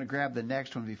 I'm going to grab the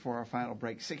next one before our final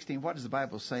break. 16. What does the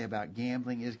Bible say about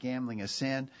gambling? Is gambling a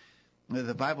sin?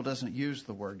 The Bible doesn't use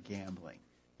the word gambling.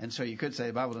 And so you could say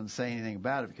the Bible doesn't say anything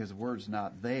about it because the word's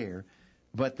not there.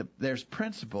 But there's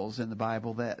principles in the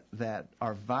Bible that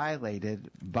are violated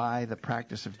by the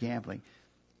practice of gambling.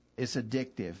 It's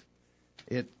addictive.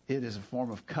 It is a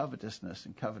form of covetousness,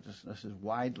 and covetousness is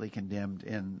widely condemned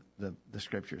in the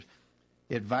Scriptures.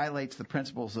 It violates the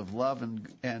principles of love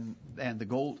and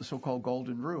the so-called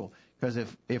golden rule. Because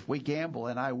if we gamble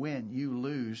and I win, you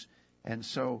lose. And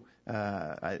so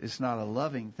it's not a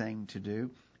loving thing to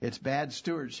do. It's bad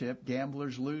stewardship.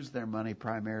 Gamblers lose their money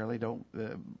primarily.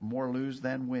 More lose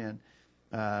than win.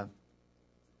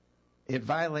 It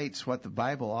violates what the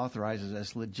Bible authorizes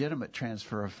as legitimate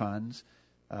transfer of funds,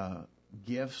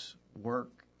 gifts, work,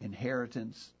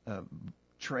 inheritance,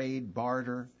 trade,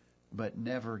 barter, but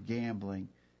never gambling.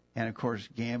 And, of course,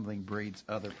 gambling breeds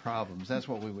other problems. That's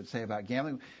what we would say about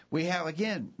gambling. We have,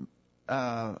 again,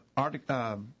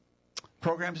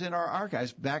 programs in our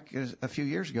archives. Back a few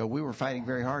years ago, we were fighting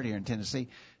very hard here in Tennessee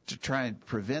to try and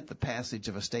prevent the passage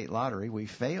of a state lottery. We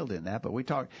failed in that, but we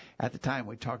talked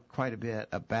quite a bit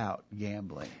about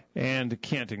gambling. And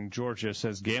Kent in Georgia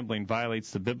says gambling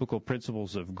violates the biblical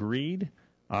principles of greed,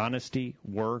 honesty,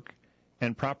 work,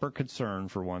 and proper concern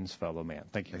for one's fellow man.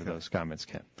 Thank you for those comments,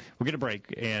 Kent. We'll get a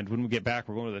break, and when we get back,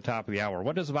 we're going to the top of the hour.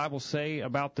 What does the Bible say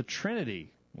about the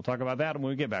Trinity? We'll talk about that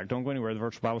when we get back. Don't go anywhere. The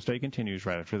Virtual Bible Study continues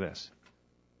right after this.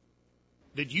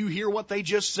 Did you hear what they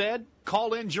just said?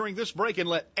 Call in during this break and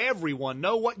let everyone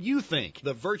know what you think.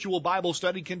 The Virtual Bible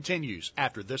Study continues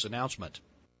after this announcement.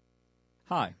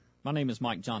 Hi, my name is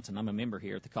Mike Johnson. I'm a member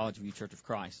here at the College View Church of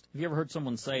Christ. Have you ever heard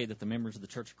someone say that the members of the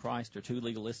Church of Christ are too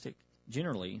legalistic?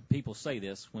 Generally, people say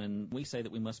this when we say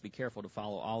that we must be careful to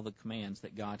follow all the commands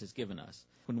that God has given us.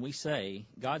 When we say,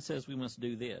 God says we must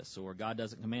do this, or God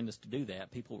doesn't command us to do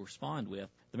that, people respond with,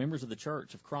 the members of the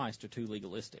Church of Christ are too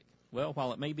legalistic. Well,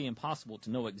 while it may be impossible to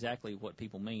know exactly what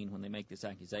people mean when they make this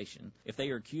accusation, if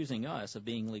they are accusing us of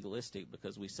being legalistic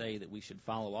because we say that we should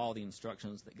follow all the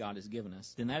instructions that God has given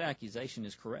us, then that accusation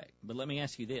is correct. But let me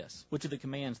ask you this. Which of the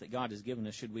commands that God has given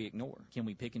us should we ignore? Can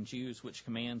we pick and choose which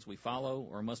commands we follow,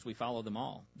 or must we follow them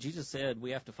all? Jesus said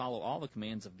we have to follow all the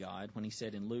commands of God when he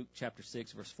said in Luke chapter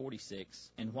 6, verse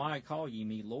 46, "And why call ye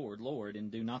me Lord, Lord,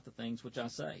 and do not the things which I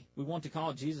say?" We want to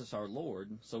call Jesus our Lord,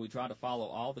 so we try to follow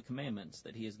all the commandments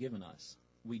that he has given us.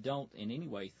 We don't in any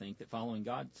way think that following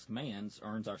God's commands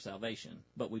earns our salvation,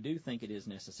 but we do think it is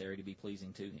necessary to be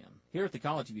pleasing to him. Here at the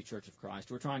College View Church of Christ,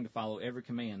 we're trying to follow every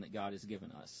command that God has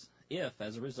given us. If,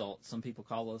 as a result, some people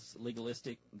call us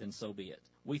legalistic, then so be it.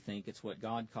 We think it's what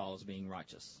God calls being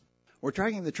righteous. We're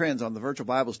tracking the trends on the Virtual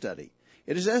Bible Study.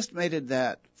 It is estimated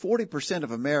that 40%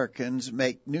 of Americans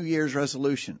make New Year's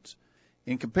resolutions.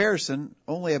 In comparison,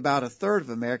 only about a third of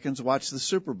Americans watch the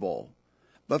Super Bowl.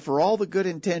 But for all the good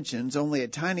intentions, only a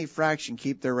tiny fraction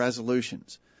keep their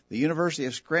resolutions. The University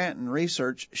of Scranton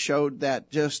research showed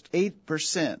that just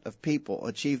 8% of people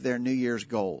achieve their New Year's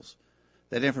goals.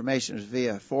 That information is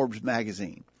via Forbes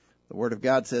magazine. The Word of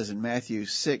God says in Matthew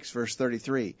 6, verse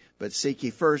 33, "But seek ye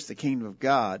first the kingdom of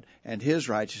God and his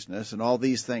righteousness, and all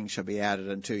these things shall be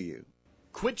added unto you."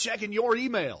 Quit checking your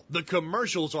email. The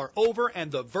commercials are over, and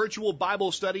the Virtual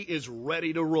Bible Study is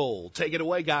ready to roll. Take it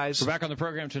away, guys. We're back on the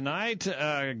program tonight.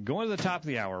 Going to the top of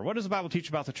the hour. What does the Bible teach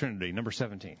about the Trinity? Number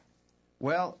 17.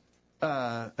 Well,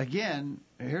 again,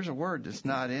 here's a word that's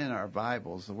not in our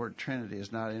Bibles. The word Trinity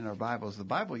is not in our Bibles. The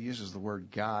Bible uses the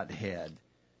word Godhead.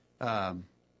 And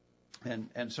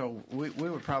so we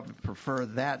would probably prefer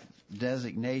that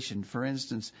designation. For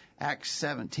instance, Acts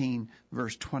 17,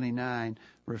 verse 29,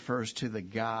 refers to the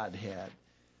Godhead.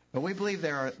 But we believe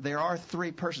there are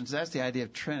three persons. That's the idea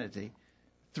of Trinity.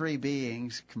 Three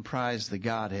beings comprise the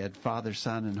Godhead, Father,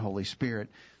 Son, and Holy Spirit.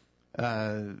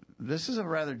 This is a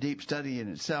rather deep study in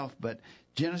itself, but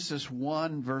Genesis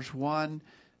 1, verse 1,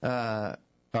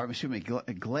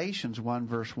 Galatians 1,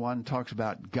 verse 1 talks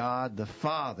about God the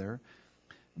Father.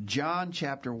 John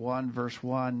chapter 1, verse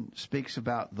 1 speaks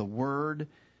about the Word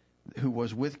who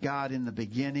was with God in the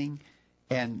beginning.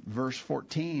 And verse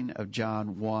 14 of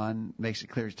John 1 makes it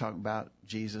clear he's talking about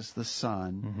Jesus the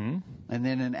Son. Mm-hmm. And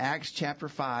then in Acts chapter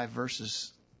 5,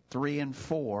 verses 3 and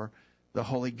 4, the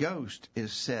Holy Ghost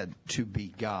is said to be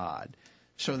God.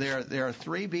 So there are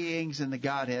three beings in the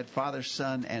Godhead, Father,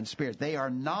 Son, and Spirit. They are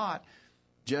not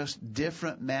just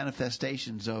different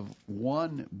manifestations of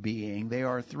one being. They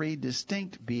are three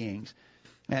distinct beings.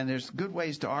 And there's good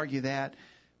ways to argue that.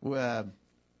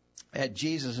 At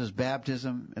Jesus'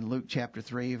 baptism in Luke chapter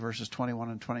 3, verses 21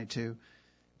 and 22,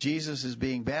 Jesus is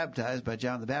being baptized by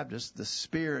John the Baptist. The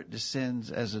Spirit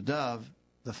descends as a dove.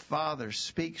 The Father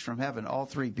speaks from heaven. All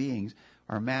three beings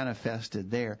are manifested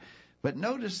there. But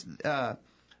notice the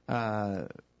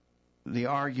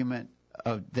argument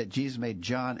that Jesus made,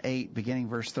 John 8, beginning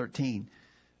verse 13.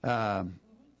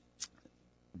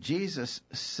 Jesus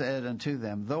said unto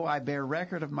them, "Though I bear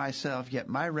record of myself, yet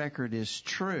my record is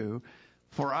true,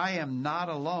 for I am not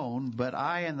alone, but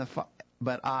I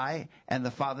and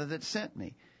the Father that sent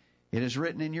me. It is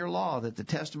written in your law that the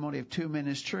testimony of two men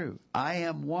is true. I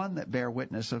am one that bear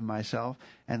witness of myself,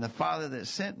 and the Father that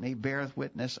sent me beareth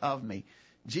witness of me."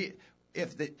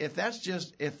 If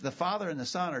the Father and the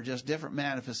Son are just different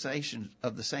manifestations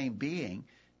of the same being,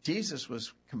 Jesus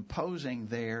was composing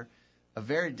there a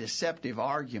very deceptive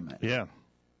argument. Yeah.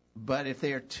 But if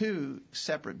they are two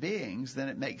separate beings, then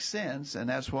it makes sense, and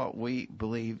that's what we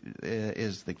believe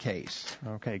is the case.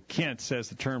 Okay. Kent says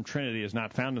the term Trinity is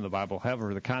not found in the Bible.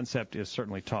 However, the concept is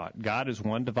certainly taught. God is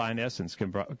one divine essence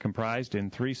comprised in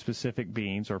three specific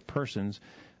beings or persons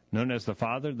known as the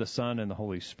Father, the Son, and the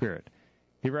Holy Spirit.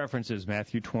 He references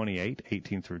Matthew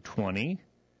 28:18 through 20,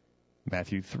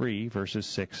 Matthew 3, verses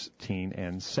 16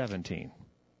 and 17.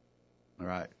 All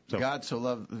right. So, God so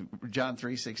loved, John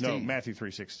 3:16. No, Matthew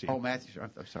 3:16. Oh, Matthew.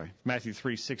 I'm sorry. Matthew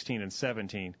 3:16 and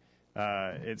 17.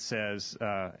 It says,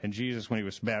 and Jesus, when he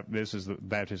was this is the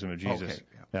baptism of Jesus.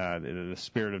 Okay. The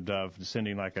spirit of dove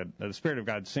descending the spirit of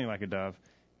God descending like a dove,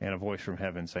 and a voice from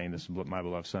heaven saying, "This is my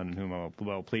beloved Son, in whom I am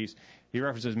well pleased." He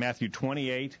references Matthew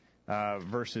 28,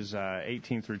 verses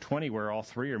 18 through 20, where all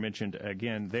three are mentioned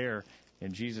again there.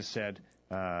 And Jesus said,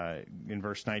 in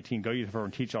verse 19, "Go ye therefore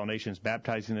and teach all nations,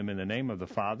 baptizing them in the name of the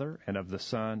Father and of the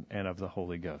Son and of the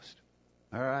Holy Ghost."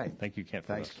 All right. Thank you, Kent.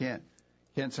 Thanks, Kent.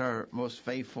 Kent's our most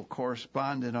faithful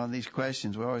correspondent on these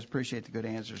questions. We always appreciate the good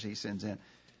answers he sends in.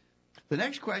 The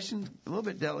next question, a little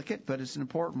bit delicate, but it's an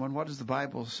important one. What does the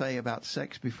Bible say about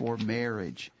sex before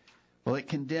marriage? Well, it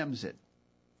condemns it.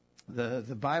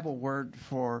 The Bible word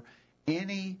for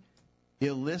any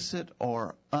illicit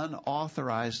or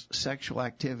unauthorized sexual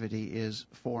activity is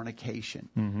fornication.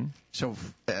 Mm-hmm. So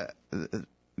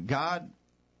God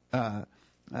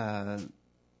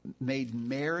made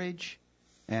marriage,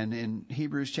 and in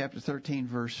Hebrews chapter 13,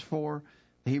 verse 4,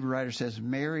 the Hebrew writer says,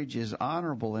 "Marriage is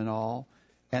honorable in all,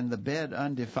 and the bed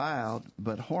undefiled,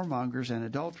 but whoremongers and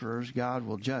adulterers God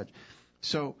will judge."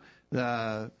 So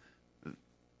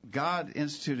God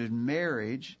instituted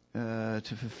marriage to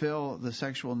fulfill the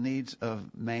sexual needs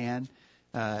of man,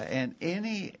 and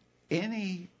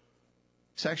any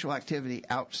sexual activity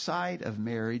outside of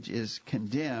marriage is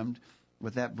condemned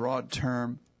with that broad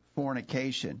term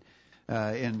fornication.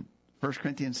 In 1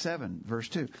 Corinthians 7, verse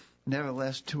 2,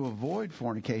 "Nevertheless, to avoid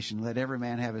fornication, let every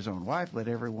man have his own wife, let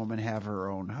every woman have her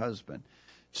own husband."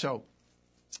 So,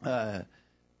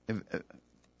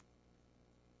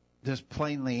 just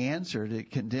plainly answered,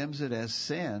 it condemns it as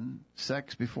sin.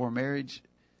 Sex before marriage,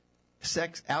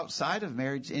 sex outside of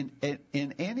marriage in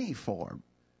any form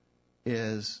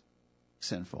is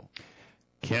sinful.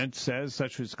 Kent says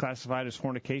such was classified as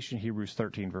fornication, Hebrews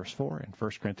 13, verse 4, and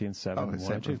 1 Corinthians 7,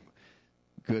 1 and 2.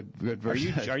 Good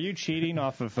verse. Are you cheating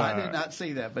off of... I did not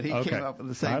see that, but he came up with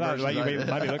the same verse. You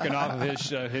might be looking off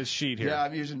of his sheet here. Yeah,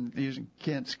 I'm using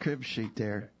Kent's crib sheet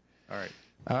there. All right.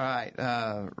 All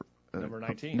right. Number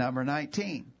 19. Number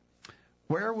 19.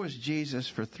 Where was Jesus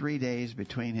for 3 days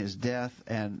between his death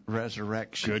and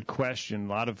resurrection? Good question. A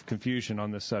lot of confusion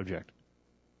on this subject.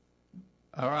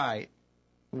 All right.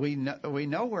 We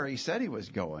know where he said he was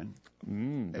going.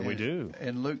 We do.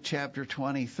 In Luke chapter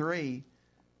 23,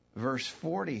 verse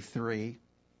 43,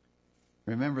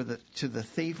 remember that to the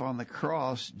thief on the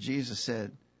cross, Jesus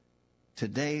said,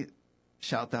 "Today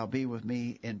shalt thou be with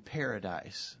me in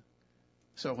paradise."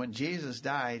 So when Jesus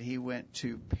died, he went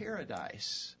to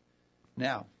paradise.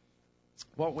 Now,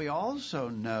 what we also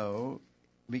know,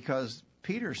 because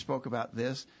Peter spoke about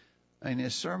this in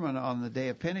his sermon on the day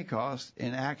of Pentecost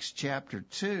in Acts chapter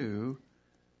 2,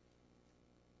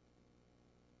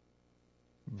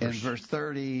 in verse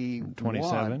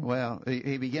 27. Well,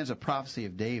 he begins a prophecy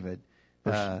of David.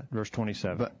 Verse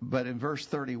 27. But in verse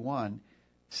 31,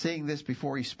 seeing this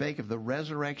before he spake of the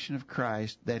resurrection of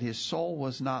Christ, that his soul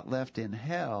was not left in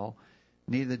hell,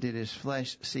 neither did his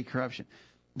flesh see corruption.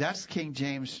 That's the King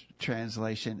James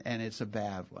translation, and it's a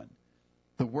bad one.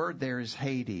 The word there is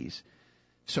Hades.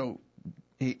 So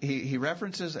he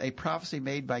references a prophecy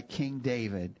made by King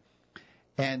David,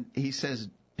 and he says,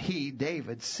 he,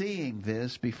 David, seeing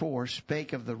this before,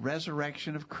 spake of the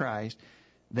resurrection of Christ,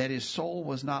 that his soul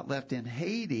was not left in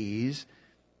Hades,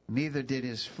 neither did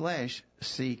his flesh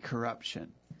see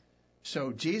corruption.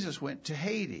 So Jesus went to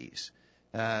Hades.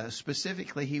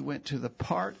 Specifically, he went to the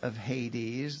part of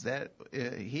Hades that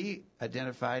he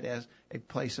identified as a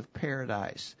place of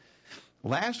paradise.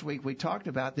 Last week we talked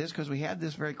about this because we had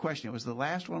this very question. It was the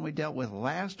last one we dealt with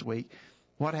last week.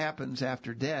 What happens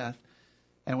after death?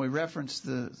 And we referenced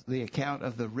the account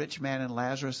of the rich man and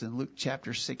Lazarus in Luke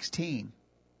chapter 16.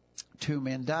 2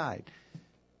 men died.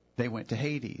 They went to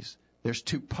Hades. There's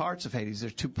two parts of Hades.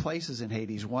 There's two places in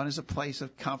Hades. One is a place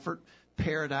of comfort,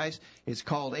 paradise. It's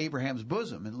called Abraham's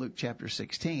bosom in Luke chapter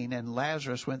 16, and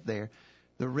Lazarus went there.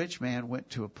 The rich man went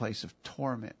to a place of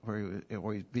torment where he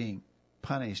was being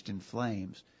punished in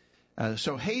flames.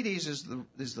 So Hades is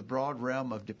the broad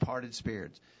realm of departed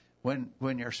spirits.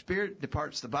 When your spirit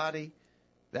departs the body,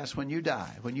 That's when you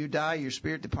die. When you die, your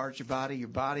spirit departs your body. Your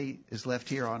body is left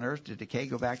here on earth to decay,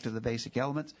 go back to the basic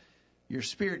elements. Your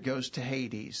spirit goes to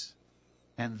Hades,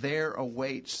 and there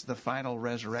awaits the final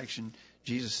resurrection.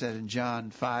 Jesus said in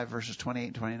John 5, verses 28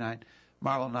 and 29,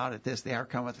 "Marvel not at this, the hour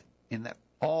cometh in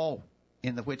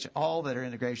which all that are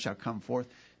in the grave shall come forth,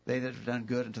 they that have done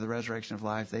good unto the resurrection of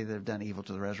life, they that have done evil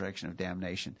to the resurrection of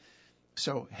damnation."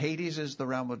 So Hades is the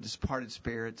realm of departed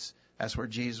spirits. That's where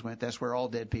Jesus went. That's where all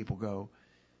dead people go.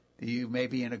 You may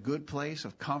be in a good place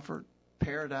of comfort,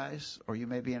 paradise, or you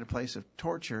may be in a place of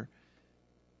torture,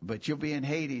 but you'll be in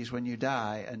Hades when you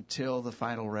die until the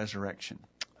final resurrection.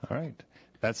 All right.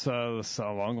 That's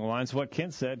along the lines of what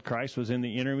Kent said. Christ was in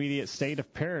the intermediate state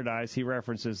of paradise. He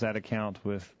references that account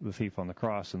with the thief on the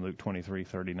cross in Luke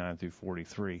 23:39 through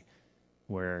 43,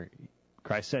 where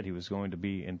Christ said he was going to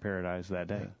be in paradise that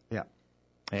day. Yeah.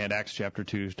 And Acts chapter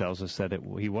 2 tells us that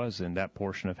he was in that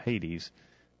portion of Hades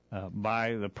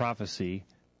by the prophecy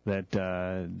that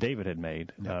David had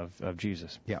made of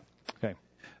Jesus. Yeah. Okay.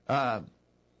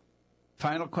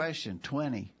 Final question,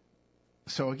 20.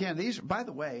 So again, these, by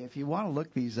the way, if you want to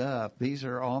look these up, these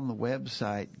are on the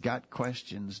website,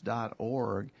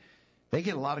 gotquestions.org. They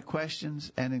get a lot of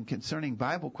questions, and in concerning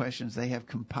Bible questions, they have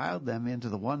compiled them into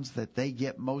the ones that they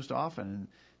get most often. And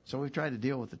so we've tried to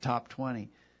deal with the top 20.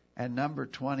 And number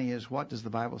 20 is, what does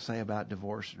the Bible say about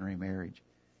divorce and remarriage?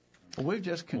 Well, we've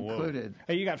just concluded. Whoa.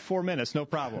 Hey, you got 4 minutes, no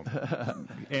problem.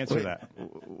 Answer that.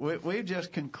 We've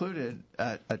just concluded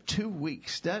a 2-week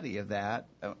study of that,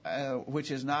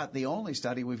 which is not the only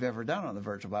study we've ever done on the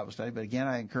virtual Bible study. But again,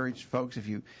 I encourage folks, if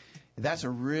that's a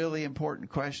really important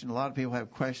question. A lot of people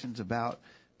have questions about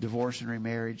divorce and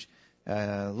remarriage.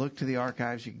 Look to the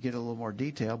archives; you can get a little more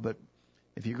detail. But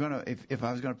if you're gonna, if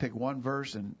I was going to pick one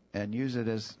verse and use it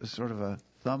as sort of a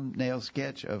thumbnail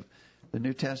sketch of the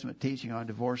New Testament teaching on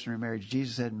divorce and remarriage,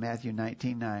 Jesus said in Matthew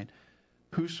 19:9,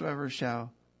 "Whosoever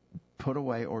shall put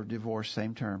away," or divorce,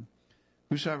 same term,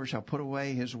 "whosoever shall put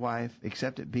away his wife,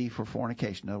 except it be for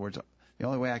fornication." In other words, the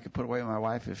only way I could put away my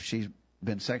wife if she's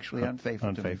been sexually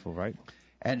unfaithful to me. Right.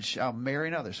 "And shall marry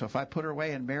another." So if I put her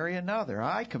away and marry another,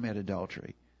 I commit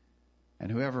adultery.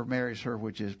 "And whoever marries her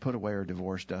which is put away or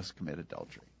divorced does commit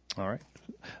adultery." All right.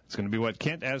 It's going to be what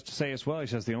Kent has to say as well. He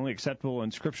says the only acceptable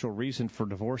and scriptural reason for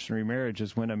divorce and remarriage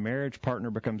is when a marriage partner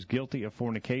becomes guilty of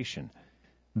fornication.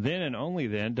 Then and only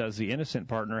then does the innocent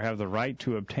partner have the right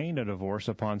to obtain a divorce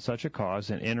upon such a cause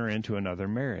and enter into another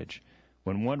marriage.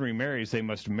 When one remarries, they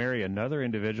must marry another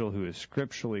individual who is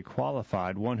scripturally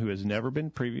qualified, one who has never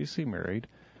been previously married,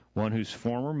 one whose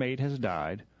former mate has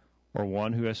died, or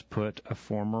one who has put a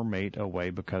former mate away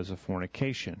because of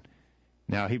fornication.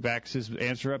 Now, he backs his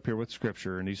answer up here with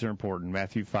Scripture, and these are important.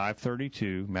 Matthew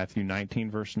 5:32, Matthew 19,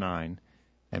 verse 9,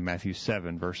 and Romans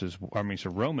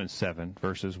 7,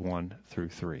 verses 1 through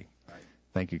 3. Right.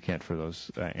 Thank you, Kent, for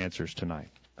those answers tonight.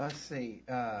 Let's see.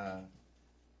 By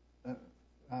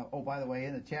the way,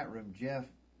 in the chat room, Jeff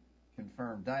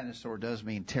confirmed dinosaur does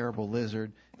mean terrible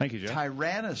lizard. Thank you, Jeff.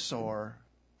 Tyrannosaur,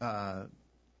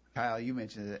 Kyle, you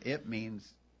mentioned it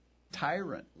means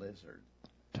tyrant lizard.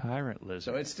 Tyrant lizard.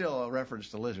 So it's still a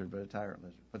reference to lizard, but a tyrant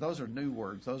lizard. But those are new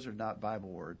words. Those are not Bible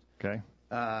words. Okay.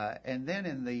 And then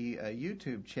in the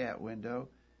YouTube chat window,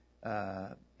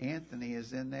 Anthony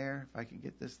is in there. If I can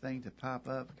get this thing to pop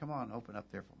up. Come on, open up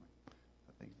there for me.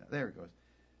 I think there it goes.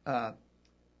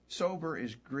 Sober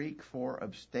is Greek for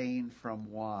abstain from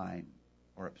wine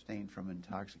or abstain from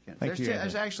intoxicants.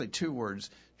 There's actually 2 words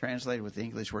translated with the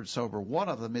English word sober. One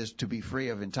of them is to be free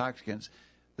of intoxicants.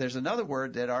 There's another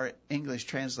word that our English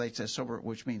translates as sober,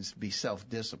 which means be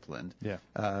self-disciplined. Yeah.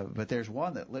 But there's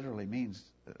one that literally means,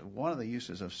 one of the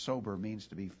uses of sober means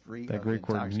to be free of intoxicants. That Greek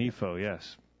word nepho,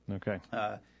 yes. Okay.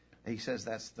 He says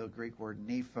that's the Greek word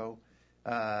nepho.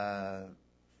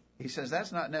 He says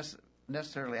that's not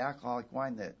necessarily alcoholic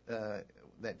wine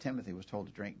that Timothy was told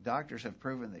to drink. Doctors have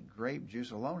proven that grape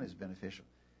juice alone is beneficial.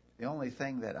 The only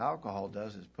thing that alcohol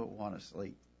does is put one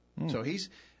asleep. So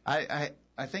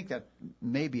I think that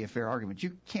may be a fair argument.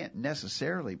 You can't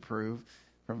necessarily prove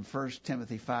from 1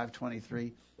 Timothy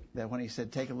 5:23 that when he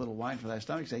said take a little wine for thy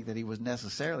stomach's sake, that he was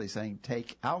necessarily saying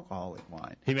take alcoholic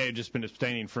wine. He may have just been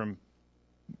abstaining from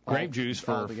grape juice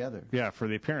altogether. For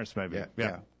the appearance maybe.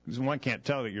 Yeah. Because one can't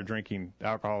tell that you're drinking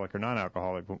alcoholic or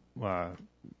non-alcoholic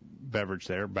beverage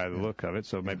there by the look of it.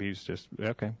 So maybe he's just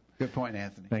okay. Good point,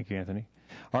 Anthony. Thank you, Anthony.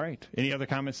 All right. Any other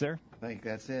comments there? I think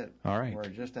that's it. All right. We're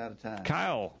just out of time.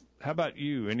 Kyle, how about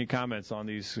you? Any comments on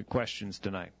these questions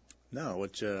tonight? No,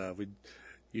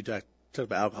 you talked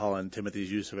about alcohol and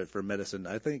Timothy's use of it for medicine.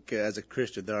 I think as a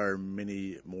Christian, there are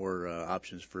many more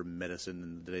options for medicine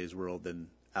in today's world than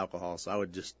alcohol. So I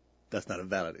would just that's not a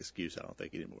valid excuse, I don't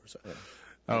think, anymore. So.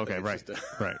 Oh, okay, right,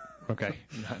 right. Okay,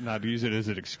 not use it as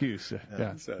an excuse.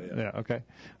 Yeah. Okay.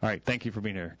 All right. Thank you for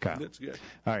being here, Kyle. That's good.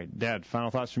 All right, Dad.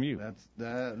 Final thoughts from you. I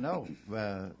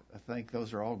think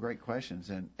those are all great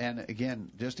questions, and again,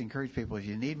 just encourage people. If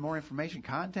you need more information,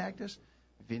 contact us.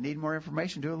 If you need more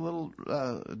information, do a little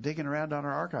digging around on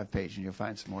our archive page, and you'll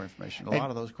find some more information. A lot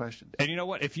of those questions. And you know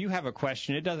what? If you have a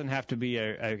question, it doesn't have to be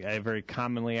a very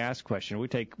commonly asked question.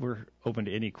 We're open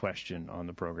to any question on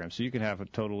the program, so you can have a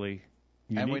totally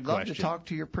unique and we'd love question. to talk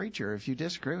to your preacher if you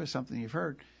disagree with something you've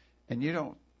heard, and you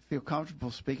don't feel comfortable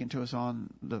speaking to us on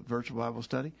the virtual Bible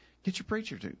study. Get your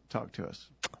preacher to talk to us.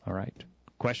 All right.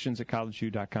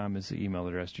 Questions@collegeview.com is the email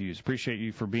address to use. Appreciate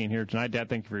you for being here tonight. Dad,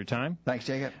 thank you for your time. Thanks,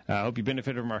 Jacob. I hope you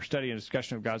benefited from our study and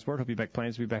discussion of God's Word. Hope you make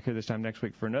plans to be back here this time next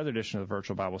week for another edition of the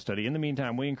Virtual Bible Study. In the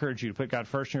meantime, we encourage you to put God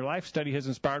first in your life, study His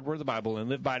inspired Word of the Bible, and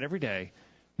live by it every day.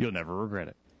 You'll never regret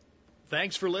it.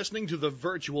 Thanks for listening to the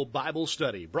Virtual Bible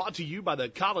Study, brought to you by the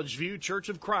College View Church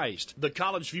of Christ. The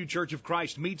College View Church of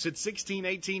Christ meets at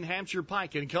 1618 Hampshire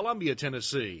Pike in Columbia,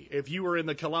 Tennessee. If you are in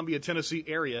the Columbia, Tennessee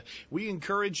area, we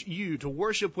encourage you to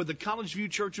worship with the College View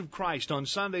Church of Christ on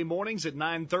Sunday mornings at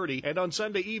 9:30 and on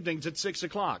Sunday evenings at 6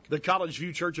 o'clock. The College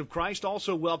View Church of Christ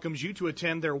also welcomes you to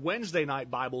attend their Wednesday night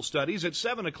Bible studies at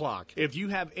 7 o'clock. If you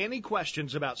have any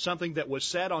questions about something that was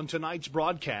said on tonight's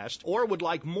broadcast or would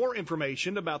like more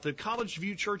information about the College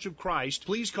View Church of Christ,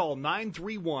 please call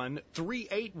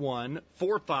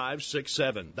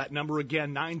 931-381-4567. That number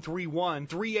again,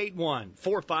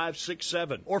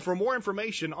 931-381-4567. Or for more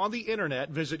information on the internet,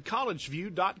 visit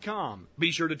collegeview.com. Be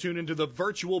sure to tune into the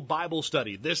Virtual Bible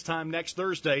Study this time next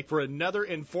Thursday for another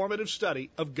informative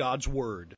study of God's Word.